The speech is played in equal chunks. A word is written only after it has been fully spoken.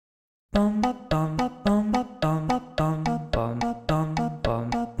Welcome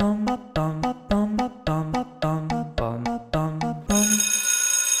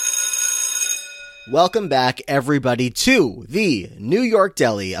back, everybody, to the New York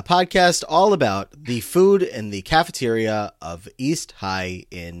Deli, a podcast all about the food in the cafeteria of East High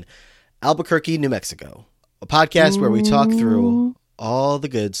in Albuquerque, New Mexico. A podcast where we talk through all the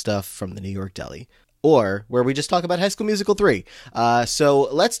good stuff from the New York Deli, or where we just talk about High School Musical 3. So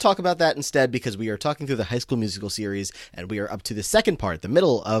let's talk about that instead, because we are talking through the High School Musical series, and we are up to the second part, the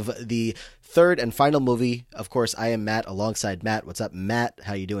middle of the third and final movie. Of course, I am Matt alongside Matt. What's up, Matt?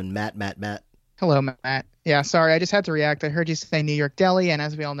 How you doing, Matt? Hello, Matt. Yeah, sorry, I just had to react. I heard you say New York Deli, and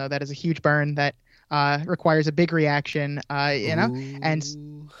as we all know, that is a huge burn that requires a big reaction, Ooh.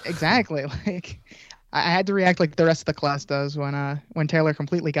 And exactly, like, I had to react like the rest of the class does when Taylor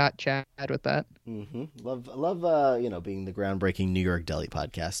completely got Chad with that. Mm-hmm. Love, being the groundbreaking New York Deli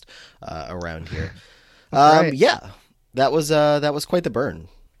podcast around here. Right. Yeah, that was quite the burn.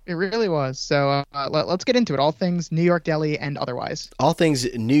 It really was. So let's get into it. All things New York Deli and otherwise. All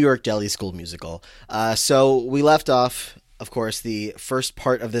things New York Deli School Musical. So we left off, of course, the first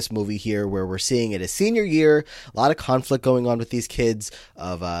part of this movie here, where we're seeing it as senior year, a lot of conflict going on with these kids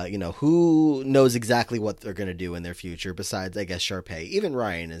of, who knows exactly what they're going to do in their future besides, I guess, Sharpay. Even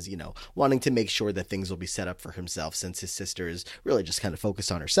Ryan is, wanting to make sure that things will be set up for himself, since his sister is really just kind of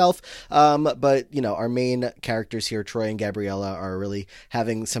focused on herself. But our main characters here, Troy and Gabriella, are really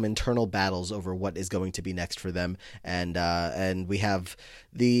having some internal battles over what is going to be next for them. And we have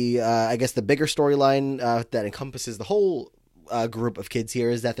the bigger storyline that encompasses the whole group of kids here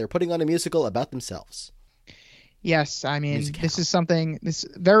is that they're putting on a musical about themselves. Yes, I mean, Musical. this is something this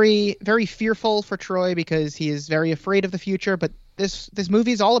very, very fearful for Troy because he is very afraid of the future. But this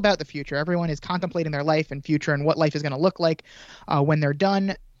movie is all about the future. Everyone is contemplating their life and future and what life is going to look like when they're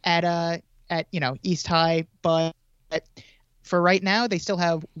done at East High. But for right now, they still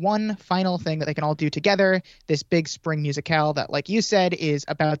have one final thing that they can all do together. This big spring musicale that, like you said, is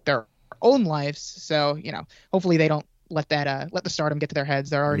about their own lives. So hopefully they don't let the stardom get to their heads.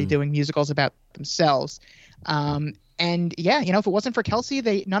 They're already doing musicals about themselves. And yeah, if it wasn't for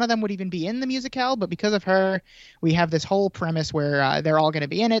Kelsey, none of them would even be in the musicale. But because of her, we have this whole premise where they're all going to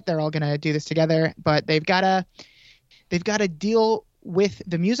be in it. They're all going to do this together. But they've got to deal with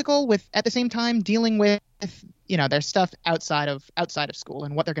the musical with at the same time dealing with their stuff outside of school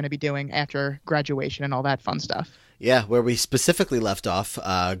and what they're going to be doing after graduation and all that fun stuff. Yeah, where we specifically left off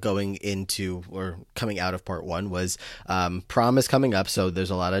going into or coming out of part one was prom is coming up. So there's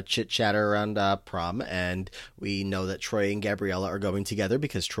a lot of chit chatter around prom. And we know that Troy and Gabriella are going together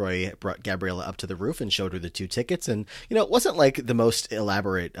because Troy brought Gabriella up to the roof and showed her the 2 tickets. And, it wasn't like the most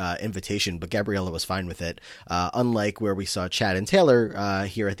elaborate invitation, but Gabriella was fine with it. Unlike where we saw Chad and Taylor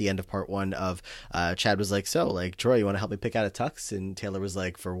here at the end of part one of Chad was like, so like, Troy, you want to help me pick out a tux? And Taylor was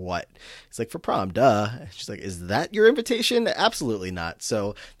like, for what? He's like, for prom, duh. She's like, is that your invitation? Absolutely not.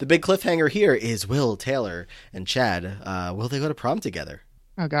 So the big cliffhanger here is, will Taylor and Chad, will they go to prom together?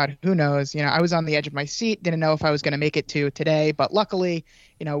 Oh God, who knows? I was on the edge of my seat, didn't know if I was going to make it to today, but luckily,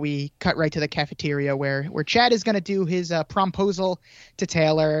 we cut right to the cafeteria where Chad is going to do his promposal to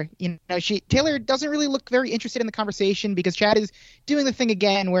Taylor. Taylor doesn't really look very interested in the conversation because Chad is doing the thing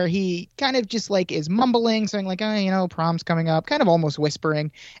again where he kind of just like is mumbling, saying like, prom's coming up, kind of almost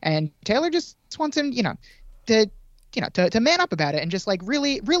whispering, and Taylor just wants him, to man up about it and just like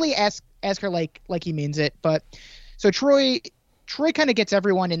really, really ask her like he means it. But so Troy kind of gets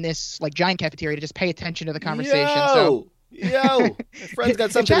everyone in this like giant cafeteria to just pay attention to the conversation. My friend's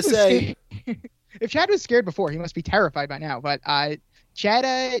got something to say. If Chad was scared before, he must be terrified by now. But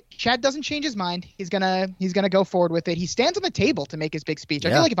Chad doesn't change his mind. He's gonna go forward with it. He stands on the table to make his big speech.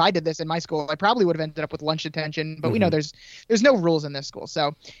 I feel like if I did this in my school, I probably would have ended up with lunch detention. But we know there's no rules in this school.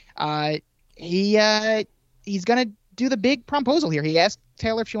 So he's gonna do the big promposal here. He asked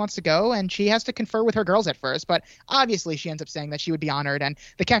Taylor if she wants to go, and she has to confer with her girls at first, but obviously she ends up saying that she would be honored, and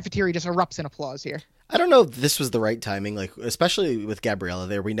the cafeteria just erupts in applause here. I don't know if this was the right timing, like especially with Gabriella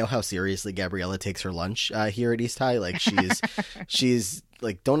there. We know how seriously Gabriella takes her lunch here at East High. Like she's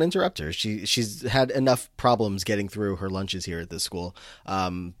like, don't interrupt her. She's had enough problems getting through her lunches here at this school.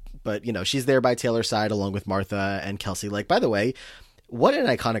 But she's there by Taylor's side along with Martha and Kelsey. Like, by the way, what an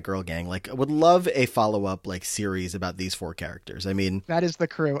iconic girl gang. Like, I would love a follow-up like series about these 4 characters. I mean, that is the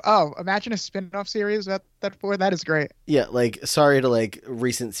crew. Oh, imagine a spin-off series that is great. Yeah, like, sorry to like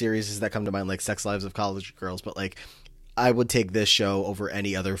recent series that come to mind, like Sex Lives of College Girls, but like I would take this show over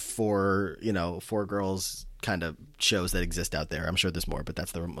any other 4 girls kind of shows that exist out there. I'm sure there's more, but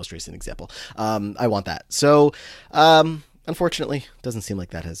that's the most recent example. I want that. So, unfortunately, doesn't seem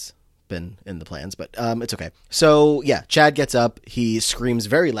like that has been in the plans, but it's okay. So yeah, Chad gets up. He screams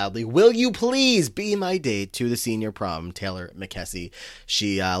very loudly, "Will you please be my date?" to the senior prom, Taylor McKessie.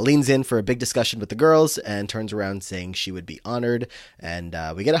 She leans in for a big discussion with the girls and turns around saying she would be honored. And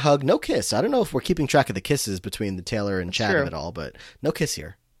we get a hug, no kiss. I don't know if we're keeping track of the kisses between the Taylor and Chad at all, but no kiss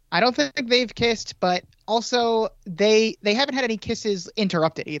here. I don't think they've kissed, but also they haven't had any kisses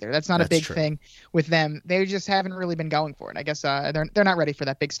interrupted either. That's not a big thing with them. They just haven't really been going for it. I guess they're not ready for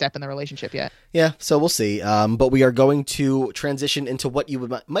that big step in the relationship yet. Yeah, so we'll see. But we are going to transition into what you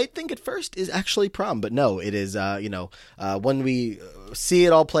might think at first is actually prom, but no, it is. When we see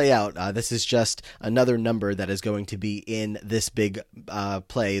it all play out, this is just another number that is going to be in this big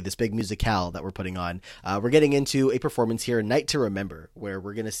play, this big musicale that we're putting on. We're getting into a performance here, Night to Remember, where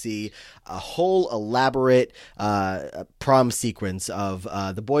we're going to see a whole elaborate prom sequence of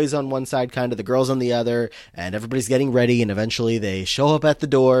the boys on one side, kind of the girls on the other, and everybody's getting ready, and eventually they show up at the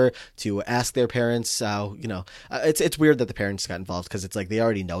door to ask their parents. It's weird that the parents got involved because it's like they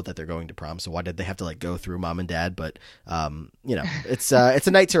already know that they're going to prom, so why did they have to like go through mom and dad? But it's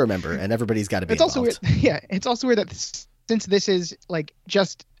a night to remember, and everybody's got to be involved. Also weird. Yeah, it's also weird that since this is like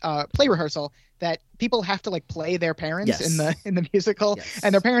just play rehearsal, that people have to like play their parents in the musical,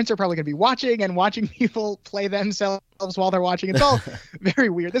 and their parents are probably going to be watching people play themselves while they're watching. It's all very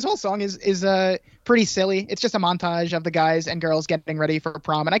weird. This whole song is pretty silly. It's just a montage of the guys and girls getting ready for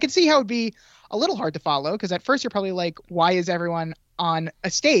prom, and I can see how it'd be a little hard to follow because at first you're probably like, why is everyone on a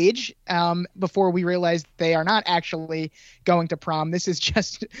stage before we realize they are not actually going to prom? This has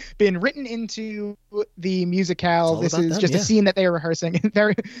just been written into the musicale. This is just a scene that they are rehearsing.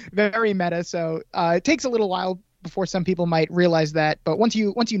 Very, very meta. So it takes a little while before some people might realize that. But once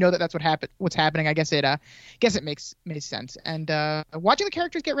you know that that's what's happening, I guess it makes sense. And watching the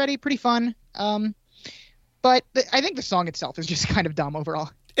characters get ready, pretty fun. But I think the song itself is just kind of dumb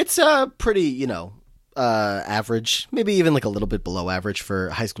overall. It's pretty, average, maybe even like a little bit below average for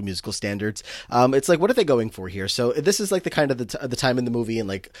High School Musical standards. It's like, what are they going for here? So this is like the kind of the time in the movie, and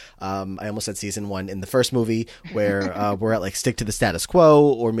like I almost said season 1 in the first movie where we're at like stick to the status quo,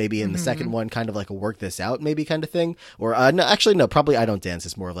 or maybe in the second one kind of like a work this out maybe kind of thing, or no, probably I Don't Dance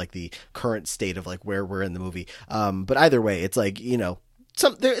is more of like the current state of like where we're in the movie. But either way, it's like,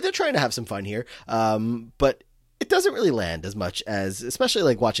 they're trying to have some fun here, but it doesn't really land as much as, especially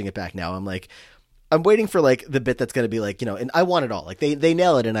like watching it back now, I'm waiting for like the bit that's going to be like, and I Want It All. Like they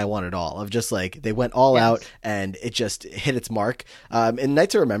nail it, and I Want It All, of just like they went all out and it just hit its mark. In Night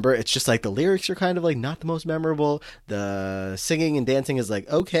to Remember, it's just like the lyrics are kind of like not the most memorable. The singing and dancing is like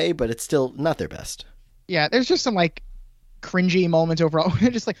okay, but it's still not their best. Yeah, there's just some like cringy moments overall.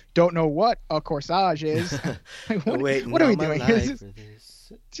 Just like, don't know what a corsage is. Like, what are we doing?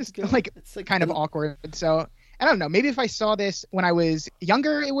 It's just like it's like kind of awkward. So I don't know. Maybe if I saw this when I was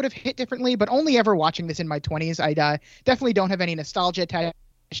younger, it would have hit differently, but only ever watching this in my 20s. I definitely don't have any nostalgia attached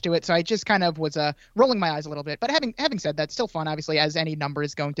to it, so I just kind of was rolling my eyes a little bit. But having said that, still fun, obviously, as any number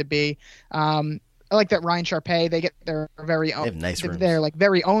is going to be. I like that Ryan Sharpay, they get their very own, their like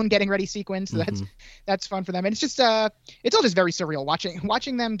very own getting ready sequence. So that's fun for them, and it's just it's all just very surreal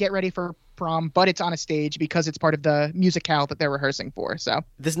watching them get ready for prom, but it's on a stage because it's part of the musicale that they're rehearsing for. So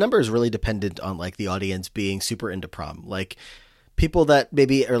this number is really dependent on like the audience being super into prom, like. People that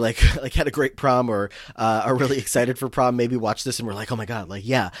maybe are like had a great prom or are really excited for prom maybe watch this and we're like, oh my god, like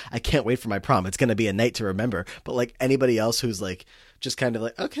yeah, I can't wait for my prom. It's gonna be a night to remember. But like anybody else who's like just kind of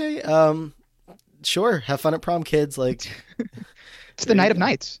like, okay, sure, have fun at prom, kids. Like it's the night of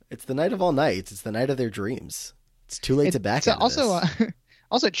nights. It's the night of all nights. It's the night of their dreams. It's too late to back out.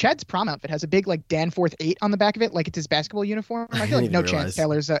 Also, Chad's prom outfit has a big like Danforth 8 on the back of it, like it's his basketball uniform. I feel like no chance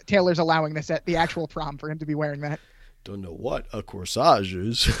Taylor's allowing this at the actual prom for him to be wearing that. Don't know what a corsage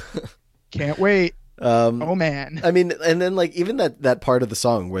is. Can't wait. Oh man. I mean, and then like even that part of the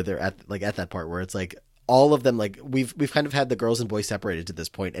song where they're at that part where it's like all of them, like we've kind of had the girls and boys separated to this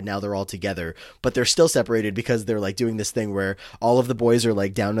point, and now they're all together, but they're still separated because they're like doing this thing where all of the boys are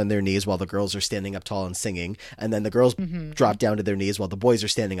like down on their knees while the girls are standing up tall and singing, and then the girls drop down to their knees while the boys are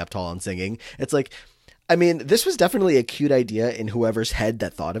standing up tall and singing. It's like, I mean, this was definitely a cute idea in whoever's head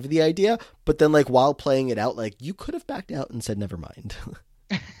that thought of the idea, but then like while playing it out, like you could have backed out and said never mind.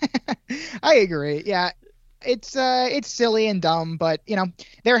 I agree. Yeah. It's silly and dumb, but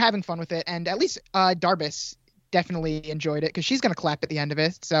they're having fun with it, and at least Darbus definitely enjoyed it because she's gonna clap at the end of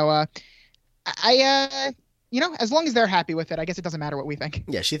it. So as long as they're happy with it, I guess it doesn't matter what we think.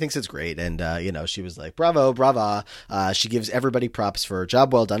 Yeah, she thinks it's great, and she was like, bravo, brava. She gives everybody props for a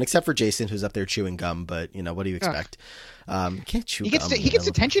job well done, except for Jason, who's up there chewing gum. But what do you expect? Can't chew gum. He gets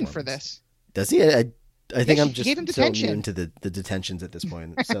attention for this. Does he? I think Yeah, I'm she just gave him so immune detention. to the detentions at this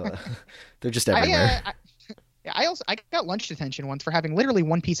point. So they're just I, everywhere. yeah, I got lunch detention once for having literally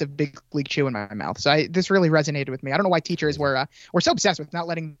one piece of Big League Chew in my mouth. So this really resonated with me. I don't know why teachers Crazy. were so obsessed with not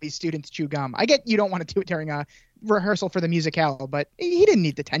letting these students chew gum. I get you don't want to do it during a rehearsal for the musicale, but he didn't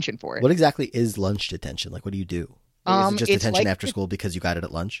need detention for it. What exactly is lunch detention? Like, what do you do? Is it just It's detention like after school because you got it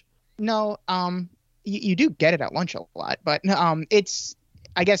at lunch? no, you do get it at lunch a lot, but it's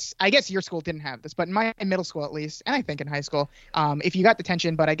I guess your school didn't have this, but in my middle school at least, and I think in high school, if you got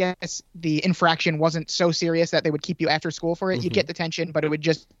detention, but I guess the infraction wasn't so serious that they would keep you after school for it, you'd get detention, but it would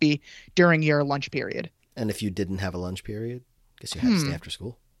just be during your lunch period. And if you didn't have a lunch period, I guess you had to stay after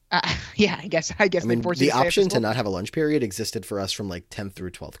school. Yeah, I guess I they'd mean, force you the to stay after option to school. not have a lunch period existed for us from like 10th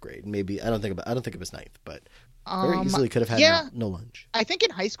through 12th grade. Maybe I don't think it was ninth, but very easily could have had Yeah, no lunch. I think in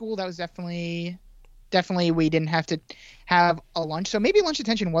high school that was definitely we didn't have to have a lunch. So maybe lunch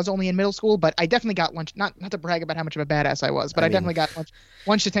detention was only in middle school, but I definitely got lunch. Not to brag about how much of a badass I was, but I I mean, definitely got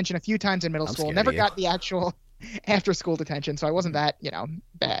lunch detention a few times in middle I'm school. scared Never of you. got the actual after school detention, so I wasn't that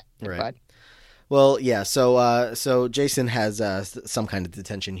bad. Right. But Well, yeah. So Jason has some kind of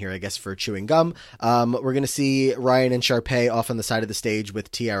detention here, I guess, for chewing gum. We're gonna see Ryan and Sharpay off on the side of the stage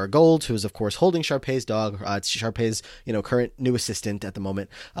with Tiara Gold, who is of course holding Sharpay's dog. It's Sharpay's current new assistant at the moment.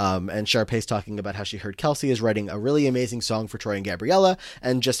 And Sharpay's talking about how she heard Kelsey is writing a really amazing song for Troy and Gabriella,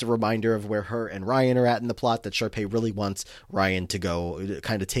 and just a reminder of where her and Ryan are at in the plot. That Sharpay really wants Ryan to go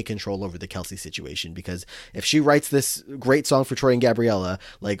kind of take control over the Kelsey situation, because if she writes this great song for Troy and Gabriella,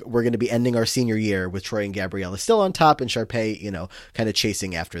 like, we're going to be ending our senior year with Troy and Gabriella still on top and Sharpay, kind of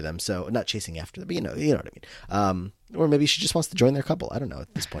chasing after them. So not chasing after them, but you know what I mean. Or maybe she just wants to join their couple. I don't know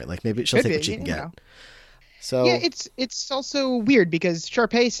at this point. Like, maybe she'll take what she can get. So yeah, it's also weird because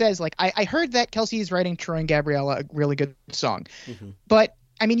Sharpay says, like, I heard that Kelsey is writing Troy and Gabriella a really good song, but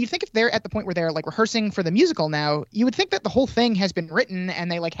I mean, you think if they're at the point where they're like rehearsing for the musical now, you would think that the whole thing has been written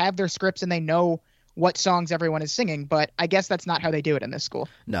and they like have their scripts and they know what songs everyone is singing, but I guess that's not how they do it in this school.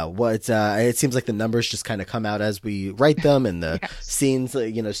 no, what it seems like the numbers just kind of come out as we write them, and the Yes. scenes,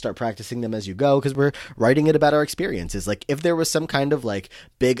 start practicing them as you go, because we're writing it about our experiences. Like, if there was some kind of like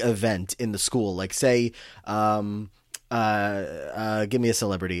big event in the school, like say, give me a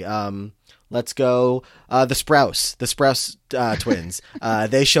celebrity. Let's go. The Sprouse twins.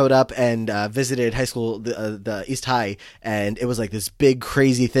 They showed up and visited high school, the East High, and it was like this big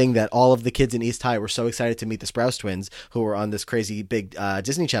crazy thing that all of the kids in East High were so excited to meet the Sprouse twins, who were on this crazy big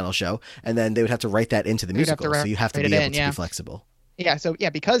Disney Channel show, and then they would have to write that into the You'd have to musical. So you have to write be it able in, to yeah. be flexible. Yeah, so yeah,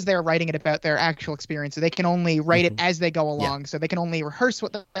 because they're writing it about their actual experience, so they can only write it as they go along. So they can only rehearse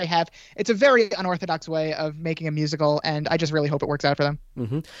what they have. It's a very unorthodox way of making a musical, and I just really hope it works out for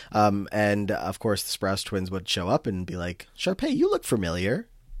them. And of course, the Sprouse twins would show up and be like, "Sharpay, you look familiar."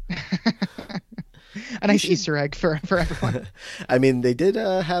 A nice Easter egg for everyone. I mean, they did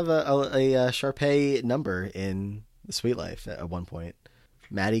have a Sharpay number in The Sweet Life at one point.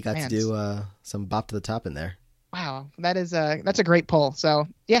 Maddie got to do some bop to the top in there. Wow, that's a great pull. So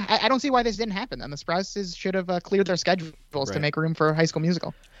yeah, I don't see why this didn't happen. Then the Sprouses should have cleared their schedules to make room for High School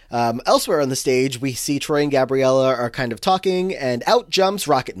Musical. Elsewhere on the stage, we see Troy and Gabriella are kind of talking, and out jumps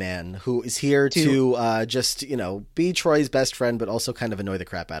Rocket Man, who is here to just be Troy's best friend, but also kind of annoy the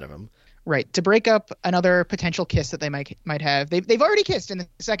crap out of him. Right, to break up another potential kiss that they might have. They've already kissed in the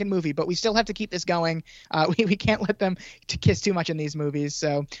second movie, but we still have to keep this going. We can't let them to kiss too much in these movies.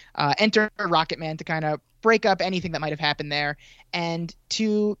 So enter Rocket Man to kind of break up anything that might have happened there, and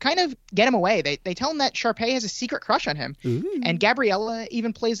to kind of get him away. They tell him that Sharpay has a secret crush on him. Ooh. And Gabriella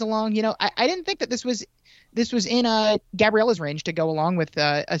even plays along. I didn't think that this was in Gabriella's range to go along with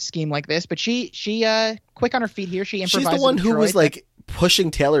a scheme like this, but she quick on her feet here. She improvised. She's the one with who Troy. was like pushing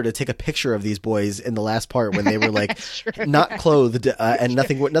Taylor to take a picture of these boys in the last part when they were like True. not clothed and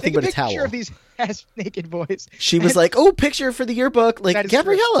nothing but a Take a towel. picture of these naked boys. She was like, "Oh, picture for the yearbook." That Like, is true.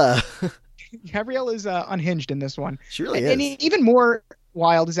 Gabriella. Gabrielle is unhinged in this one. She really And is. even more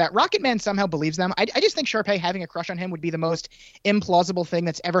wild is that Rocket Man somehow believes them. I just think Sharpay having a crush on him would be the most implausible thing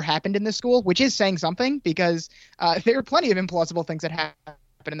that's ever happened in this school, which is saying something, because there are plenty of implausible things that happen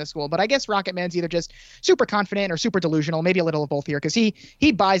in the school. But I guess Rocket Man's either just super confident or super delusional, maybe a little of both here, because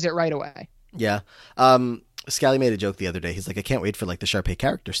he buys it right away. Yeah. Scally made a joke the other day. He's like, "I can't wait for like the Sharpay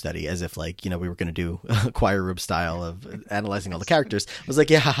character study," as if like, we were going to do a choir room style of analyzing all the characters. I was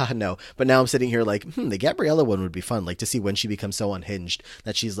like, yeah, haha, no. But now I'm sitting here like, the Gabriella one would be fun, like to see when she becomes so unhinged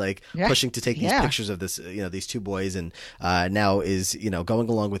that she's like pushing to take these pictures of this, these two boys, and now is, going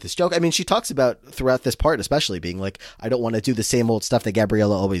along with this joke. I mean, she talks about throughout this part, especially being like, I don't want to do the same old stuff that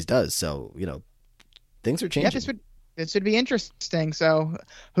Gabriella always does. So, things are changing. Yeah, this would be interesting. So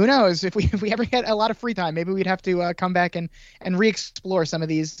who knows if we ever get a lot of free time, maybe we'd have to come back and re-explore some of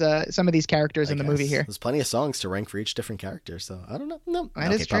these characters I in the guess movie here. there's plenty of songs to rank for each different character, so I don't know. No,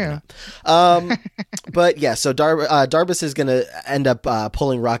 That okay, is probably true. not. But yeah, so Darbus is going to end up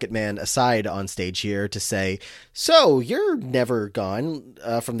pulling Rocket Man aside on stage here to say, "So you're never gone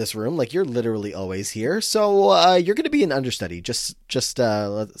from this room. Like you're literally always here. So you're going to be an understudy. Just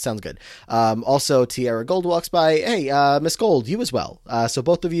sounds good." Also, Tiara Gold walks by. "Hey, Miss Gold, you as well. So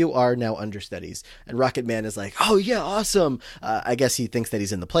both of you are now understudies." And Rocket Man is like, "Oh yeah, awesome." I guess he thinks that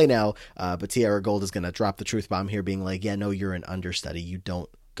he's in the play now. But Tiara Gold is going to drop the truth bomb here, being like, "Yeah, no, you're an understudy. You don't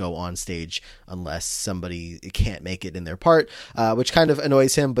go on stage unless somebody can't make it in their part," which kind of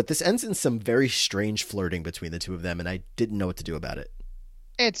annoys him. But this ends in some very strange flirting between the two of them, and I didn't know what to do about it.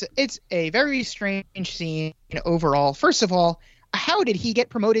 It's a very strange scene overall. First of all, how did he get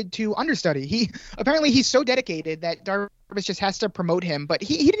promoted to understudy? He's so dedicated that Darbus just has to promote him, but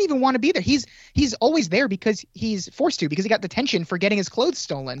he didn't even want to be there. He's always there because he's forced to, because he got detention for getting his clothes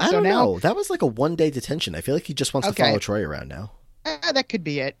stolen. I So don't now know. That was like a 1-day detention. I feel like he just wants to Okay. follow Troy around now. that could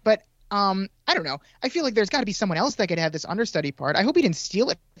be it. But I don't know. I feel like there's got to be someone else that could have this understudy part. I hope he didn't steal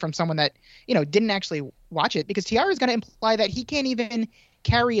it from someone that didn't actually watch it, because Tiara is going to imply that he can't even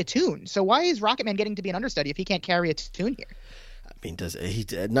carry a tune. So why is Rocketman getting to be an understudy if he can't carry a tune here? I mean, does he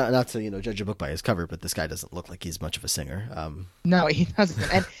not to judge a book by his cover, but this guy doesn't look like he's much of a singer. No, he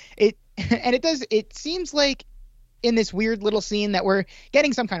doesn't. And it seems like in this weird little scene that we're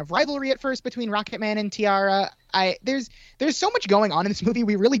getting some kind of rivalry at first between Rocketman and Tiara. There's so much going on in this movie.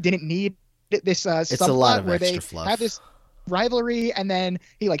 We really didn't need this It's a lot subplot of where they extra fluff. have this rivalry, and then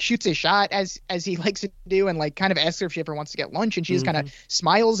he like shoots his shot as he likes to do, and like kind of asks her if she ever wants to get lunch, and she just kind of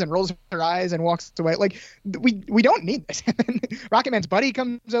smiles and rolls her eyes and walks away. Like we don't need this. And then Rocketman's buddy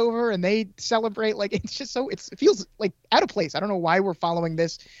comes over and they celebrate. Like it's just it feels like out of place. I don't know why we're following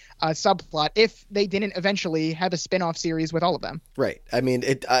this subplot if they didn't eventually have a spin-off series with all of them. Right. I mean,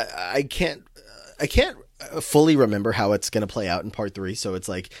 I can't fully remember how it's going to play out in part 3. So it's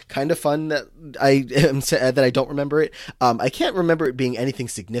like kind of fun that I am sad that I don't remember it. I can't remember it being anything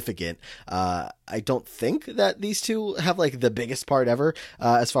significant. I don't think that these two have like the biggest part ever,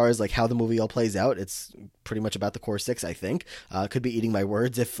 as far as like how the movie all plays out. It's pretty much about the core 6, I think. Could be eating my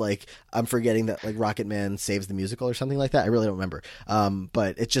words if like I'm forgetting that like Rocket Man saves the musical or something like that. I really don't remember.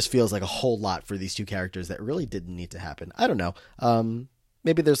 But it just feels like a whole lot for these two characters that really didn't need to happen. I don't know.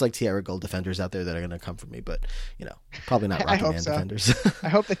 Maybe there's like Tiara Gold defenders out there that are going to come for me, but probably not I Rocket hope Man so. defenders. I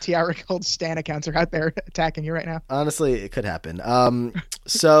hope the Tiara Gold Stan accounts are out there attacking you right now. Honestly, it could happen.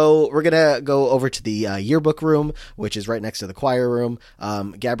 So we're going to go over to the yearbook room, which is right next to the choir room.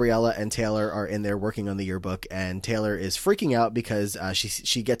 Gabriella and Taylor are in there working on the yearbook, and Taylor is freaking out because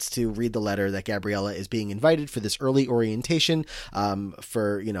she gets to read the letter that Gabriella is being invited for this early orientation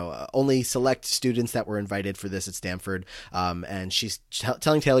for, only select students that were invited for this at Stanford. And she's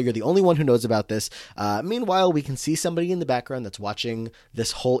telling Taylor, "You're the only one who knows about this." Meanwhile, we can see somebody in the background that's watching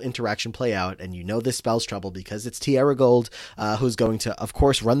this whole interaction play out, and this spells trouble because it's Tiara Gold, who's going to, of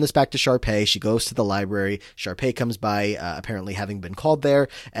course, run this back to Sharpay. She goes to the library. Sharpay comes by, apparently having been called there,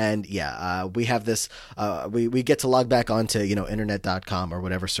 and we have this. We get to log back onto internet.com or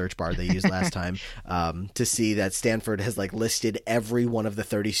whatever search bar they used last time to see that Stanford has like listed every one of the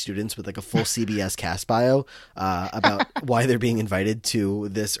 30 students with like a full CBS cast bio about why they're being invited to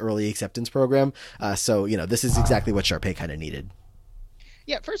this early acceptance program. So this is exactly what Sharpay kind of needed.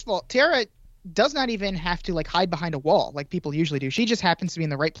 Yeah, first of all, Tiara does not even have to like hide behind a wall like people usually do. She just happens to be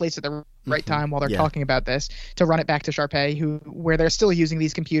in the right place at the right time while they're talking about this to run it back to Sharpay, where they're still using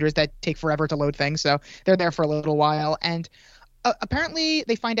these computers that take forever to load things. So they're there for a little while, and apparently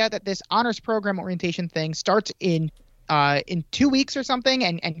they find out that this honors program orientation thing starts in 2 weeks or something,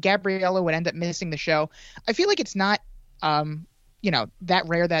 and Gabriella would end up missing the show. I feel like it's not that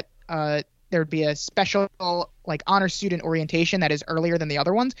rare that there'd be a special like honor student orientation that is earlier than the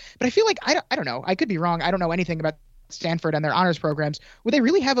other ones. But I feel like I don't know. I could be wrong. I don't know anything about Stanford and their honors programs. Would they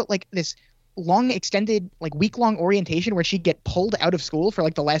really have like this long extended like week-long orientation where she'd get pulled out of school for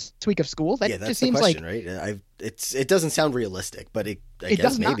like the last week of school? That that's just seems the question, like right? It doesn't sound realistic, but I guess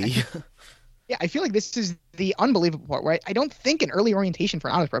does not. maybe. Yeah, I feel like this is the unbelievable part, right? I don't think an early orientation for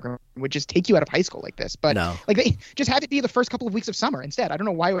an honors program would just take you out of high school like this, but No. like they just have it be the first couple of weeks of summer instead. I don't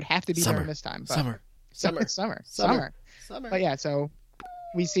know why it would have to be during this time. But Summer. But yeah, so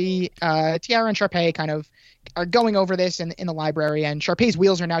we see Tiara and Sharpay kind of are going over this in the library, and Sharpay's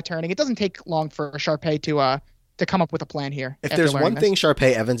wheels are now turning. It doesn't take long for Sharpay to come up with a plan here. If there's one thing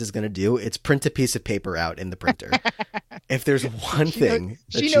Sharpay Evans is going to do, it's print a piece of paper out in the printer. if there's one thing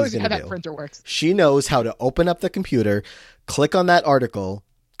that she she's knows going how to that do, printer works. she knows how to open up the computer, click on that article,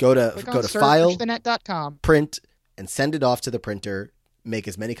 go to file, searchthenet.com. print, and send it off to the printer, make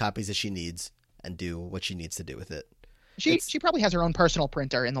as many copies as she needs, and do what she needs to do with it. She probably has her own personal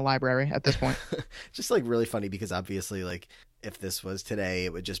printer in the library at this point. Just like really funny because obviously like if this was today,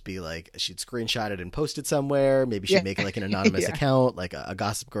 it would just be like she'd screenshot it and post it somewhere. Maybe she'd make it like an anonymous account, like a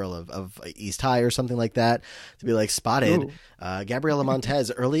Gossip Girl of East High or something like that, to be like spotted. Gabriela Montez,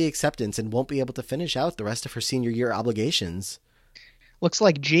 early acceptance and won't be able to finish out the rest of her senior year obligations. Looks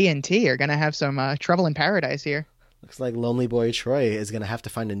like G and T are going to have some trouble in paradise here. Looks like Lonely Boy Troy is going to have to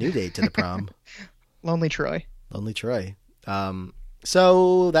find a new date to the prom. Lonely Troy.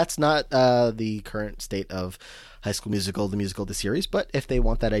 So that's not the current state of High School Musical, the musical, the series, but if they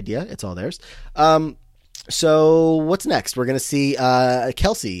want that idea, it's all theirs. So what's next? We're going to see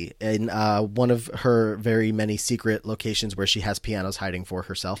Kelsey in one of her very many secret locations where she has pianos hiding for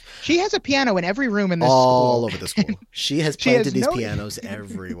herself. She has a piano in every room in this school. All over the school. She has planted these pianos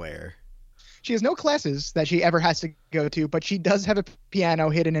everywhere. She has no classes that she ever has to go to, but she does have a piano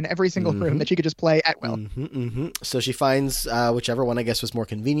hidden in every single room that she could just play at will. So she finds whichever one I guess was more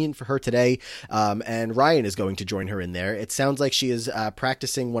convenient for her today, and Ryan is going to join her in there. It sounds like she is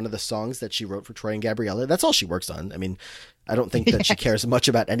practicing one of the songs that she wrote for Troy and Gabriella. That's all she works on. I mean, I don't think that she cares much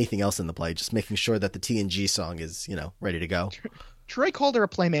about anything else in the play, just making sure that the T&G song is, ready to go. Troy called her a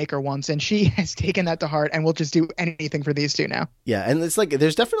playmaker once, and she has taken that to heart and will just do anything for these two now. Yeah, and it's like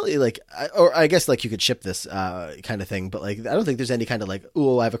there's definitely like, or I guess like you could ship this kind of thing, but like I don't think there's any kind of like,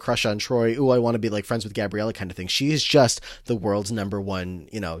 ooh, I have a crush on Troy, ooh, I want to be like friends with Gabriella kind of thing. She is just the world's number one,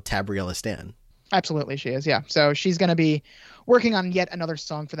 Tabriella stan. Absolutely, she is. Yeah, so she's going to be working on yet another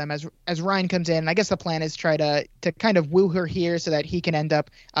song for them as Ryan comes in. And I guess the plan is try to kind of woo her here so that he can end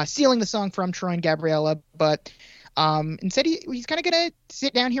up stealing the song from Troy and Gabriella, but. Instead, he's kind of going to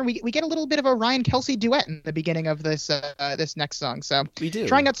sit down here. We get a little bit of a Ryan Kelsey duet in the beginning of this next song. So we do.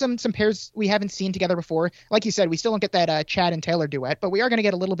 Trying out some pairs we haven't seen together before. Like you said, we still don't get that Chad and Taylor duet, but we are going to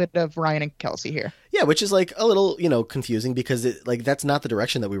get a little bit of Ryan and Kelsey here. Yeah, which is like a little, confusing because that's not the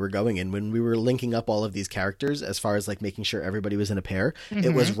direction that we were going in when we were linking up all of these characters as far as like making sure everybody was in a pair. Mm-hmm.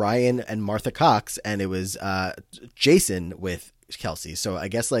 It was Ryan and Martha Cox, and it was Jason with Kelsey. So I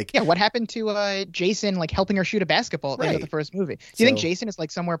guess what happened to Jason helping her shoot a basketball at the end of the first movie? Do you think Jason is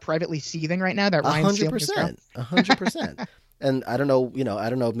somewhere privately seething right now that Ryan's 100%. And I don't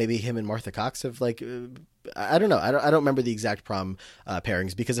know, maybe him and Martha Cox have I don't know. I don't remember the exact prom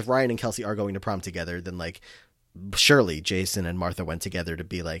pairings, because if Ryan and Kelsey are going to prom together, then surely Jason and Martha went together to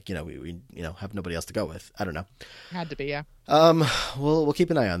be we have nobody else to go with. I don't know. Had to be, yeah. We'll keep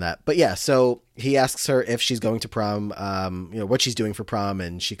an eye on that. But yeah, so he asks her if she's going to prom, what she's doing for prom,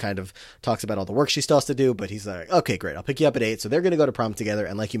 and she kind of talks about all the work she still has to do, but he's like, okay, great, I'll pick you up at 8. So they're going to go to prom together,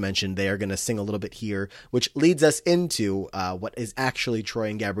 and like you mentioned, they are going to sing a little bit here, which leads us into what is actually Troy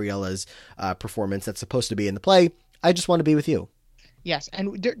and Gabriella's performance that's supposed to be in the play, I Just Want to Be With You. Yes,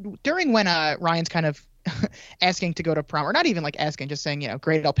 and during when Ryan's kind of asking to go to prom, or not even asking, just saying,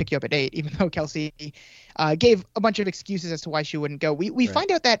 great, I'll pick you up at 8, even though Kelsey gave a bunch of excuses as to why she wouldn't go. We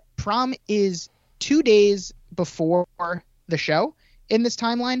find out that prom is 2 days before the show in this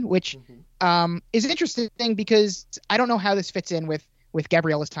timeline, which is interesting because I don't know how this fits in with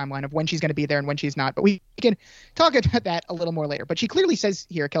Gabriella's timeline of when she's going to be there and when she's not, but we can talk about that a little more later. But she clearly says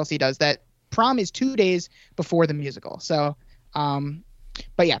here, Kelsey does, that prom is 2 days before the musical. So,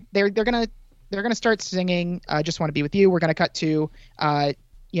 but yeah, they're going to start singing Just Want to Be With You. We're going to cut to,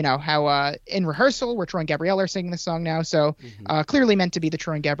 how in rehearsal where Troy and Gabriella are singing the song now. So clearly meant to be the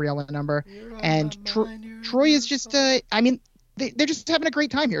Troy and Gabriella number. And Troy is just, they're just having a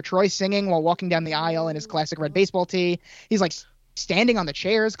great time here. Troy singing while walking down the aisle in his classic red baseball tee. He's standing on the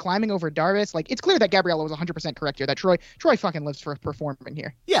chairs, climbing over Darvis. It's clear that Gabriella was 100% correct here, that Troy fucking lives for performing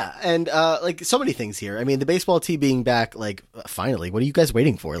here. Yeah, and so many things here. I mean, the baseball tee being back, finally, what are you guys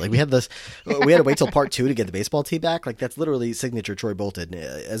waiting for? We had to wait till part 2 to get the baseball tee back. That's literally signature Troy Bolton.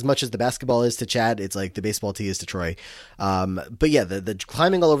 As much as the basketball is to Chad, it's the baseball tee is to Troy. But yeah, the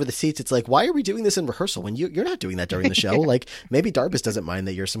climbing all over the seats, it's why are we doing this in rehearsal when you're not doing that during the show? Maybe Darvis doesn't mind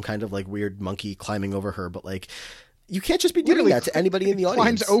that you're some kind of weird monkey climbing over her, but you can't just be doing that to anybody in the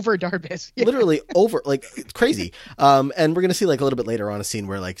audience. Climbs over Darvis. Yeah. Literally over, crazy. And we're going to see a little bit later on a scene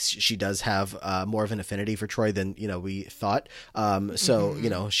where she does have more of an affinity for Troy than, we thought.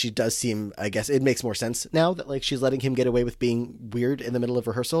 So, she does seem, I guess it makes more sense now that she's letting him get away with being weird in the middle of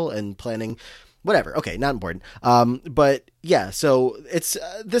rehearsal and planning Whatever. Okay, not important. But yeah, so it's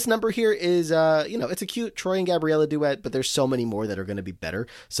this number here is it's a cute Troy and Gabriella duet, but there's so many more that are going to be better.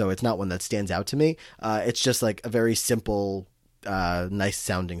 So it's not one that stands out to me. It's just like a very simple, nice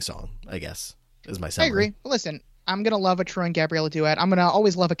sounding song, I guess, is my summary. I agree. Listen, I'm gonna love a Troy and Gabriella duet. I'm gonna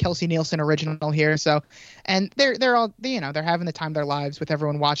always love a Kelsey Nielsen original here. So, and they're all they're having the time of their lives with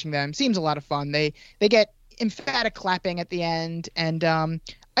everyone watching them. Seems a lot of fun. They get emphatic clapping at the end, and I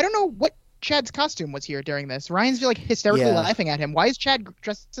don't know what Chad's costume was here during this. Ryan's like hysterically laughing at him. Why is Chad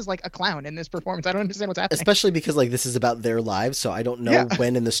dressed as like a clown in this performance? I don't understand what's happening. Especially because like this is about their lives, so I don't know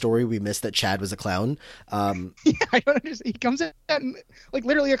when in the story we missed that Chad was a clown. I don't understand. He comes in like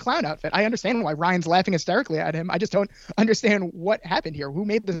literally a clown outfit. I understand why Ryan's laughing hysterically at him. I just don't understand what happened here. Who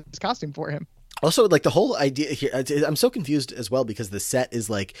made this costume for him? Also, like the whole idea here, I'm so confused as well because the set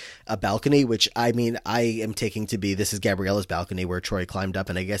is like a balcony, which I mean, I am taking to be this is Gabriella's balcony where Troy climbed up.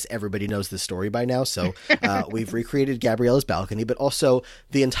 And I guess everybody knows the story by now. So we've recreated Gabriella's balcony, but also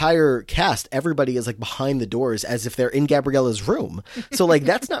the entire cast, everybody is like behind the doors as if they're in Gabriella's room. So like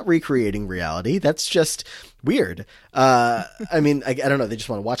that's not recreating reality. That's just weird. I mean, I don't know. They just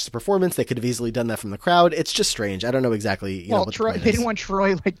want to watch the performance. They could have easily done that from the crowd. It's just strange. I don't know exactly. What Troy, they didn't want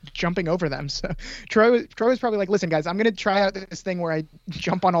Troy like jumping over them. So Troy was probably like, "Listen, guys, I'm going to try out this thing where I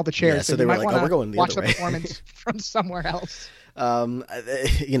jump on all the chairs. Yeah, so they were like, "Oh, we're going the watch other way." The performance from somewhere else."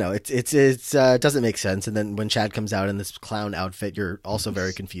 It's doesn't make sense. And then when Chad comes out in this clown outfit, you're also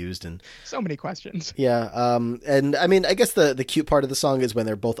very confused and so many questions. Yeah. And I mean, I guess the cute part of the song is when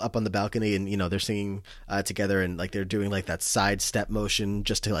they're both up on the balcony and, they're singing together and like they're doing like that side step motion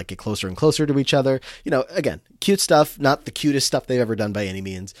just to like get closer and closer to each other. Again, cute stuff, not the cutest stuff they've ever done by any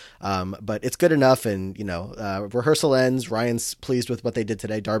means. But it's good enough. And, rehearsal ends. Ryan's pleased with what they did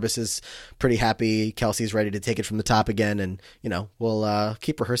today. Darbus is pretty happy. Kelsey's ready to take it from the top again. And, we'll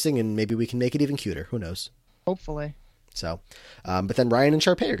keep rehearsing and maybe we can make it even cuter. Who knows? Hopefully. So, but then Ryan and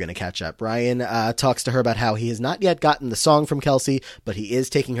Sharpay are going to catch up. Ryan talks to her about how he has not yet gotten the song from Kelsey, but he is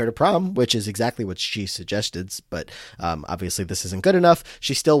taking her to prom, which is exactly what she suggested. But obviously this isn't good enough.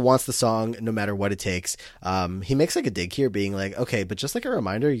 She still wants the song no matter what it takes. He makes like a dig here being like, okay, but just like a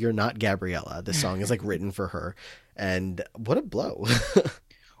reminder, you're not Gabriella. This song is like written for her. And what a blow.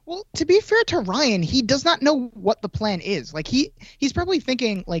 Well, to be fair to Ryan, he does not know what the plan is. Like he's probably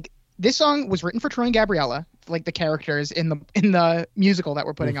thinking like this song was written for Troy and Gabriella, like the characters in the musical that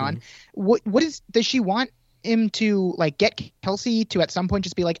we're putting on. What does she want him to like get Kelsey to at some point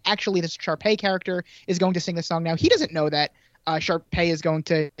just be like, actually this Sharpay character is going to sing the song now. He doesn't know that Sharpay is going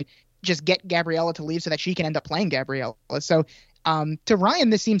to just get Gabriella to leave so that she can end up playing Gabriella. So to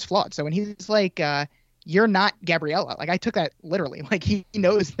Ryan, this seems flawed. So when he's like, you're not Gabriella. Like I took that literally. Like he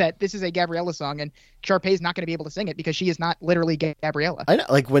knows that this is a Gabriella song and Sharpay is not going to be able to sing it because she is not literally Gabriella. I know.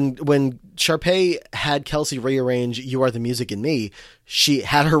 Like when Sharpay had Kelsey rearrange "You Are the Music in Me," she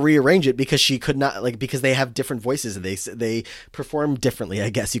had her rearrange it because she could not because they have different voices and they perform differently.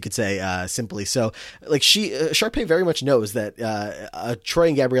 I guess you could say simply. So like Sharpay very much knows that a Troy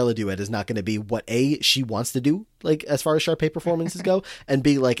and Gabriella duet is not going to be what she wants to do. Like as far as Sharpay performances go, and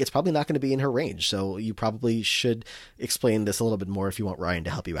be like it's probably not going to be in her range. So you probably should explain this a little bit more if you want Ryan to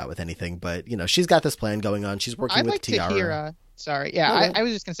help you out with anything. But she's got this plan going on. She's working with Tiara. I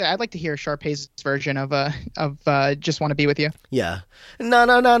was just gonna say I'd like to hear Sharpay's version of "Just Want to Be with You." Yeah, na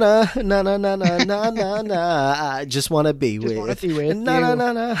na na na na na na na na na. I just want to be with you. Na na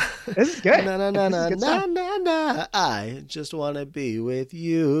na na. This is good. Na na na na na na na. I just want to be with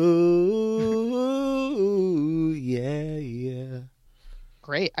you. Yeah.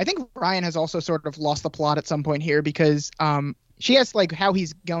 Great. I think Ryan has also sort of lost the plot at some point here because she asks like how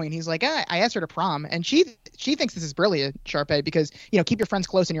he's going. He's like, I asked her to prom, and she thinks this is brilliant, Sharpay, because keep your friends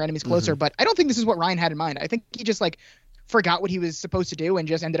close and your enemies closer. But I don't think this is what Ryan had in mind. I think he just like forgot what he was supposed to do and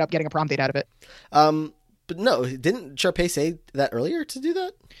just ended up getting a prom date out of it. But no, didn't Sharpay say that earlier to do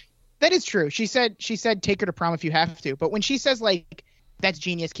that? That is true. She said take her to prom if you have to. But when she says like that's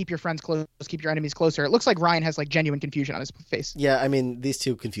genius, keep your friends close, keep your enemies closer, it looks like Ryan has like genuine confusion on his face. Yeah, I mean, these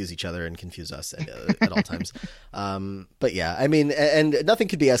two confuse each other and confuse us at all times. But yeah, I mean, and nothing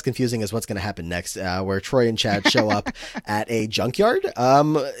could be as confusing as what's going to happen next, where Troy and Chad show up at a junkyard,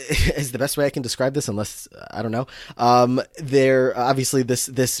 is the best way I can describe this, unless, I don't know. They're obviously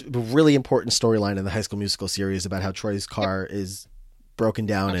this really important storyline in the High School Musical series about how Troy's car is broken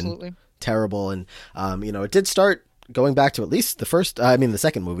down and terrible. And, it did start going back to at least the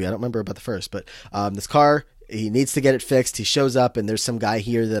second movie. I don't remember about the first, but this car he needs to get it fixed. He shows up, and there's some guy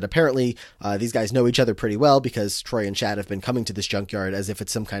here that apparently these guys know each other pretty well because Troy and Chad have been coming to this junkyard as if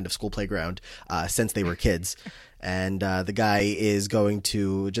it's some kind of school playground since they were kids. And the guy is going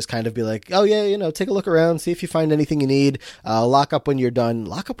to just kind of be like, oh, yeah, take a look around, see if you find anything you need. Lock up when you're done.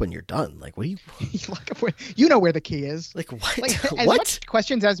 Lock up when you're done? Like, what do you... Lock up when... You know where the key is. Like, what? Like, as what? much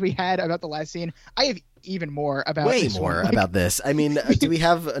questions as we had about the last scene, I have even more about Way this more one. Like, about this. I mean, do we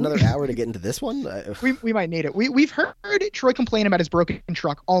have another hour to get into this one? we might need it. We've heard Troy complain about his broken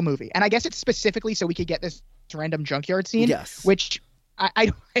truck all movie. And I guess it's specifically so we could get this random junkyard scene. Yes. Which...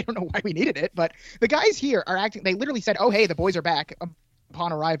 I don't know why we needed it, but the guys here are acting. They literally said, "Oh, hey, the boys are back."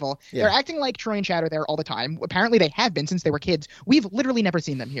 Upon arrival, They're acting like Troy and Chad are there all the time. Apparently, they have been since they were kids. We've literally never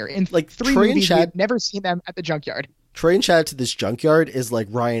seen them here in like 3 Troy movies. And Chad, we've never seen them at the junkyard. Troy and Chad to this junkyard is like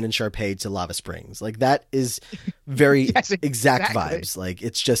Ryan and Sharpay to Lava Springs. Like that is very Yes, exact exactly. vibes. Like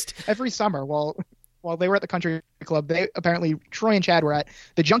it's just Every summer, while they were at the country club, Troy and Chad were at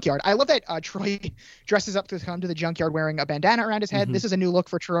the junkyard. I love that Troy dresses up to come to the junkyard wearing a bandana around his head. Mm-hmm. This is a new look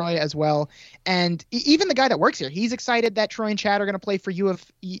for Troy as well. And even the guy that works here, he's excited that Troy and Chad are going to play for U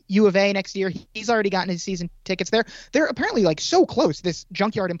of A next year. He's already gotten his season tickets there. They're apparently like so close, this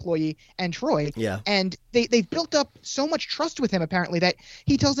junkyard employee and Troy. Yeah. And they've built up so much trust with him apparently that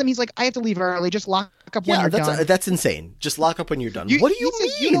he tells them, he's like, I have to leave early. Just lock up when you're done. That's insane. Just lock up when you're done. What do you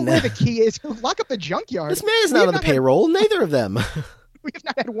mean? You know where the key is. Lock up the junkyard. This man is not on the payroll. Neither of them. We have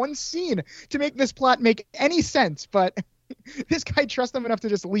not had one scene to make this plot make any sense, but this guy trusts them enough to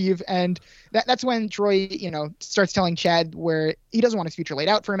just leave, and that's when Troy, starts telling Chad where he doesn't want his future laid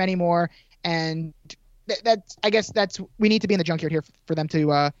out for him anymore, and we need to be in the junkyard here for them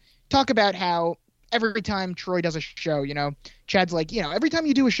to talk about how every time Troy does a show, Chad's like, every time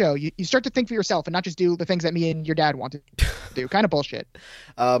you do a show, you start to think for yourself and not just do the things that me and your dad want to do. Kind of bullshit.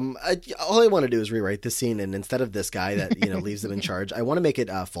 All I want to do is rewrite this scene, and instead of this guy that leaves them in charge, I want to make it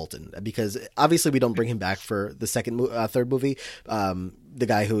Fulton, because obviously we don't bring him back for the third movie. The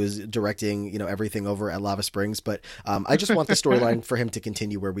guy who is directing, everything over at Lava Springs. But I just want the storyline for him to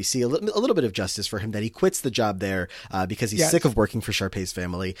continue, where we see a little bit of justice for him, that he quits the job there because he's sick of working for Sharpay's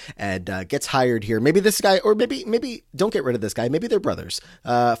family and gets hired here. Maybe this guy, or maybe don't get rid of this guy. Maybe they're brothers.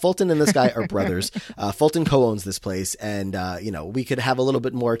 Fulton and this guy are brothers. Fulton co-owns this place, and we could have a little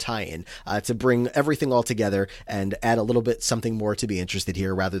bit more tie-in to bring everything all together and add a little bit something more to be interested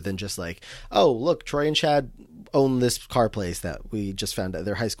here, rather than just like, oh, look, Troy and Chad own this car place that we just found at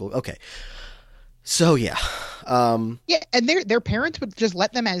their high school. Okay. So yeah. And their parents would just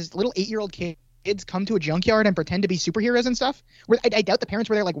let them, as little 8-year-old kids, come to a junkyard and pretend to be superheroes and stuff. I doubt the parents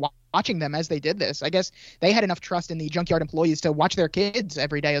were there like watching them as they did this. I guess they had enough trust in the junkyard employees to watch their kids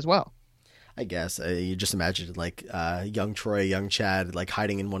every day as well. I guess you just imagine like young Troy, young Chad, like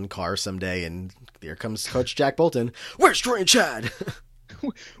hiding in one car someday, and there comes Coach Jack Bolton. Where's Troy and Chad?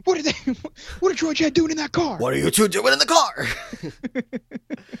 What are Troy and Chad doing in that car? What are you two doing in the car?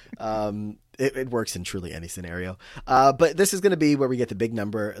 It works in truly any scenario. But this is going to be where we get the big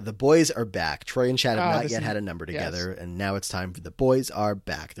number. The boys are back. Troy and Chad have not yet had a number together, yes. And now it's time for the boys are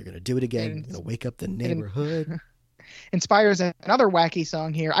back. They're going to do it again. They're going to wake up the neighborhood. Inspires another wacky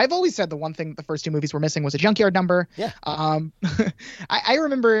song here. I've always said the one thing the first two movies were missing was a junkyard number. Yeah. I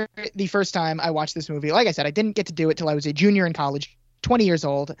remember the first time I watched this movie. Like I said, I didn't get to do it till I was a junior in college. 20 years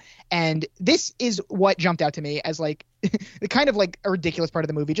old, and this is what jumped out to me as like the kind of like a ridiculous part of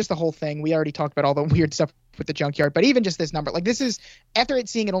the movie. Just the whole thing. We already talked about all the weird stuff with the junkyard, but even just this number, like this is, after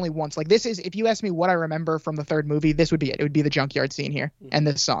seeing it only once, like this is, if you ask me what I remember from the third movie, this would be it. It would be the junkyard scene here, and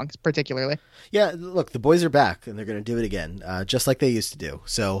this song particularly. Yeah, look, the boys are back, and they're going to do it again, just like they used to do.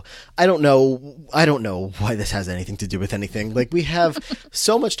 So I don't know why this has anything to do with anything. Like, we have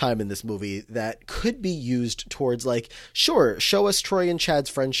so much time in this movie that could be used towards, like, sure, show us Troy and Chad's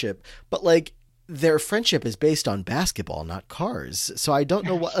friendship, but like, their friendship is based on basketball, not cars. So I don't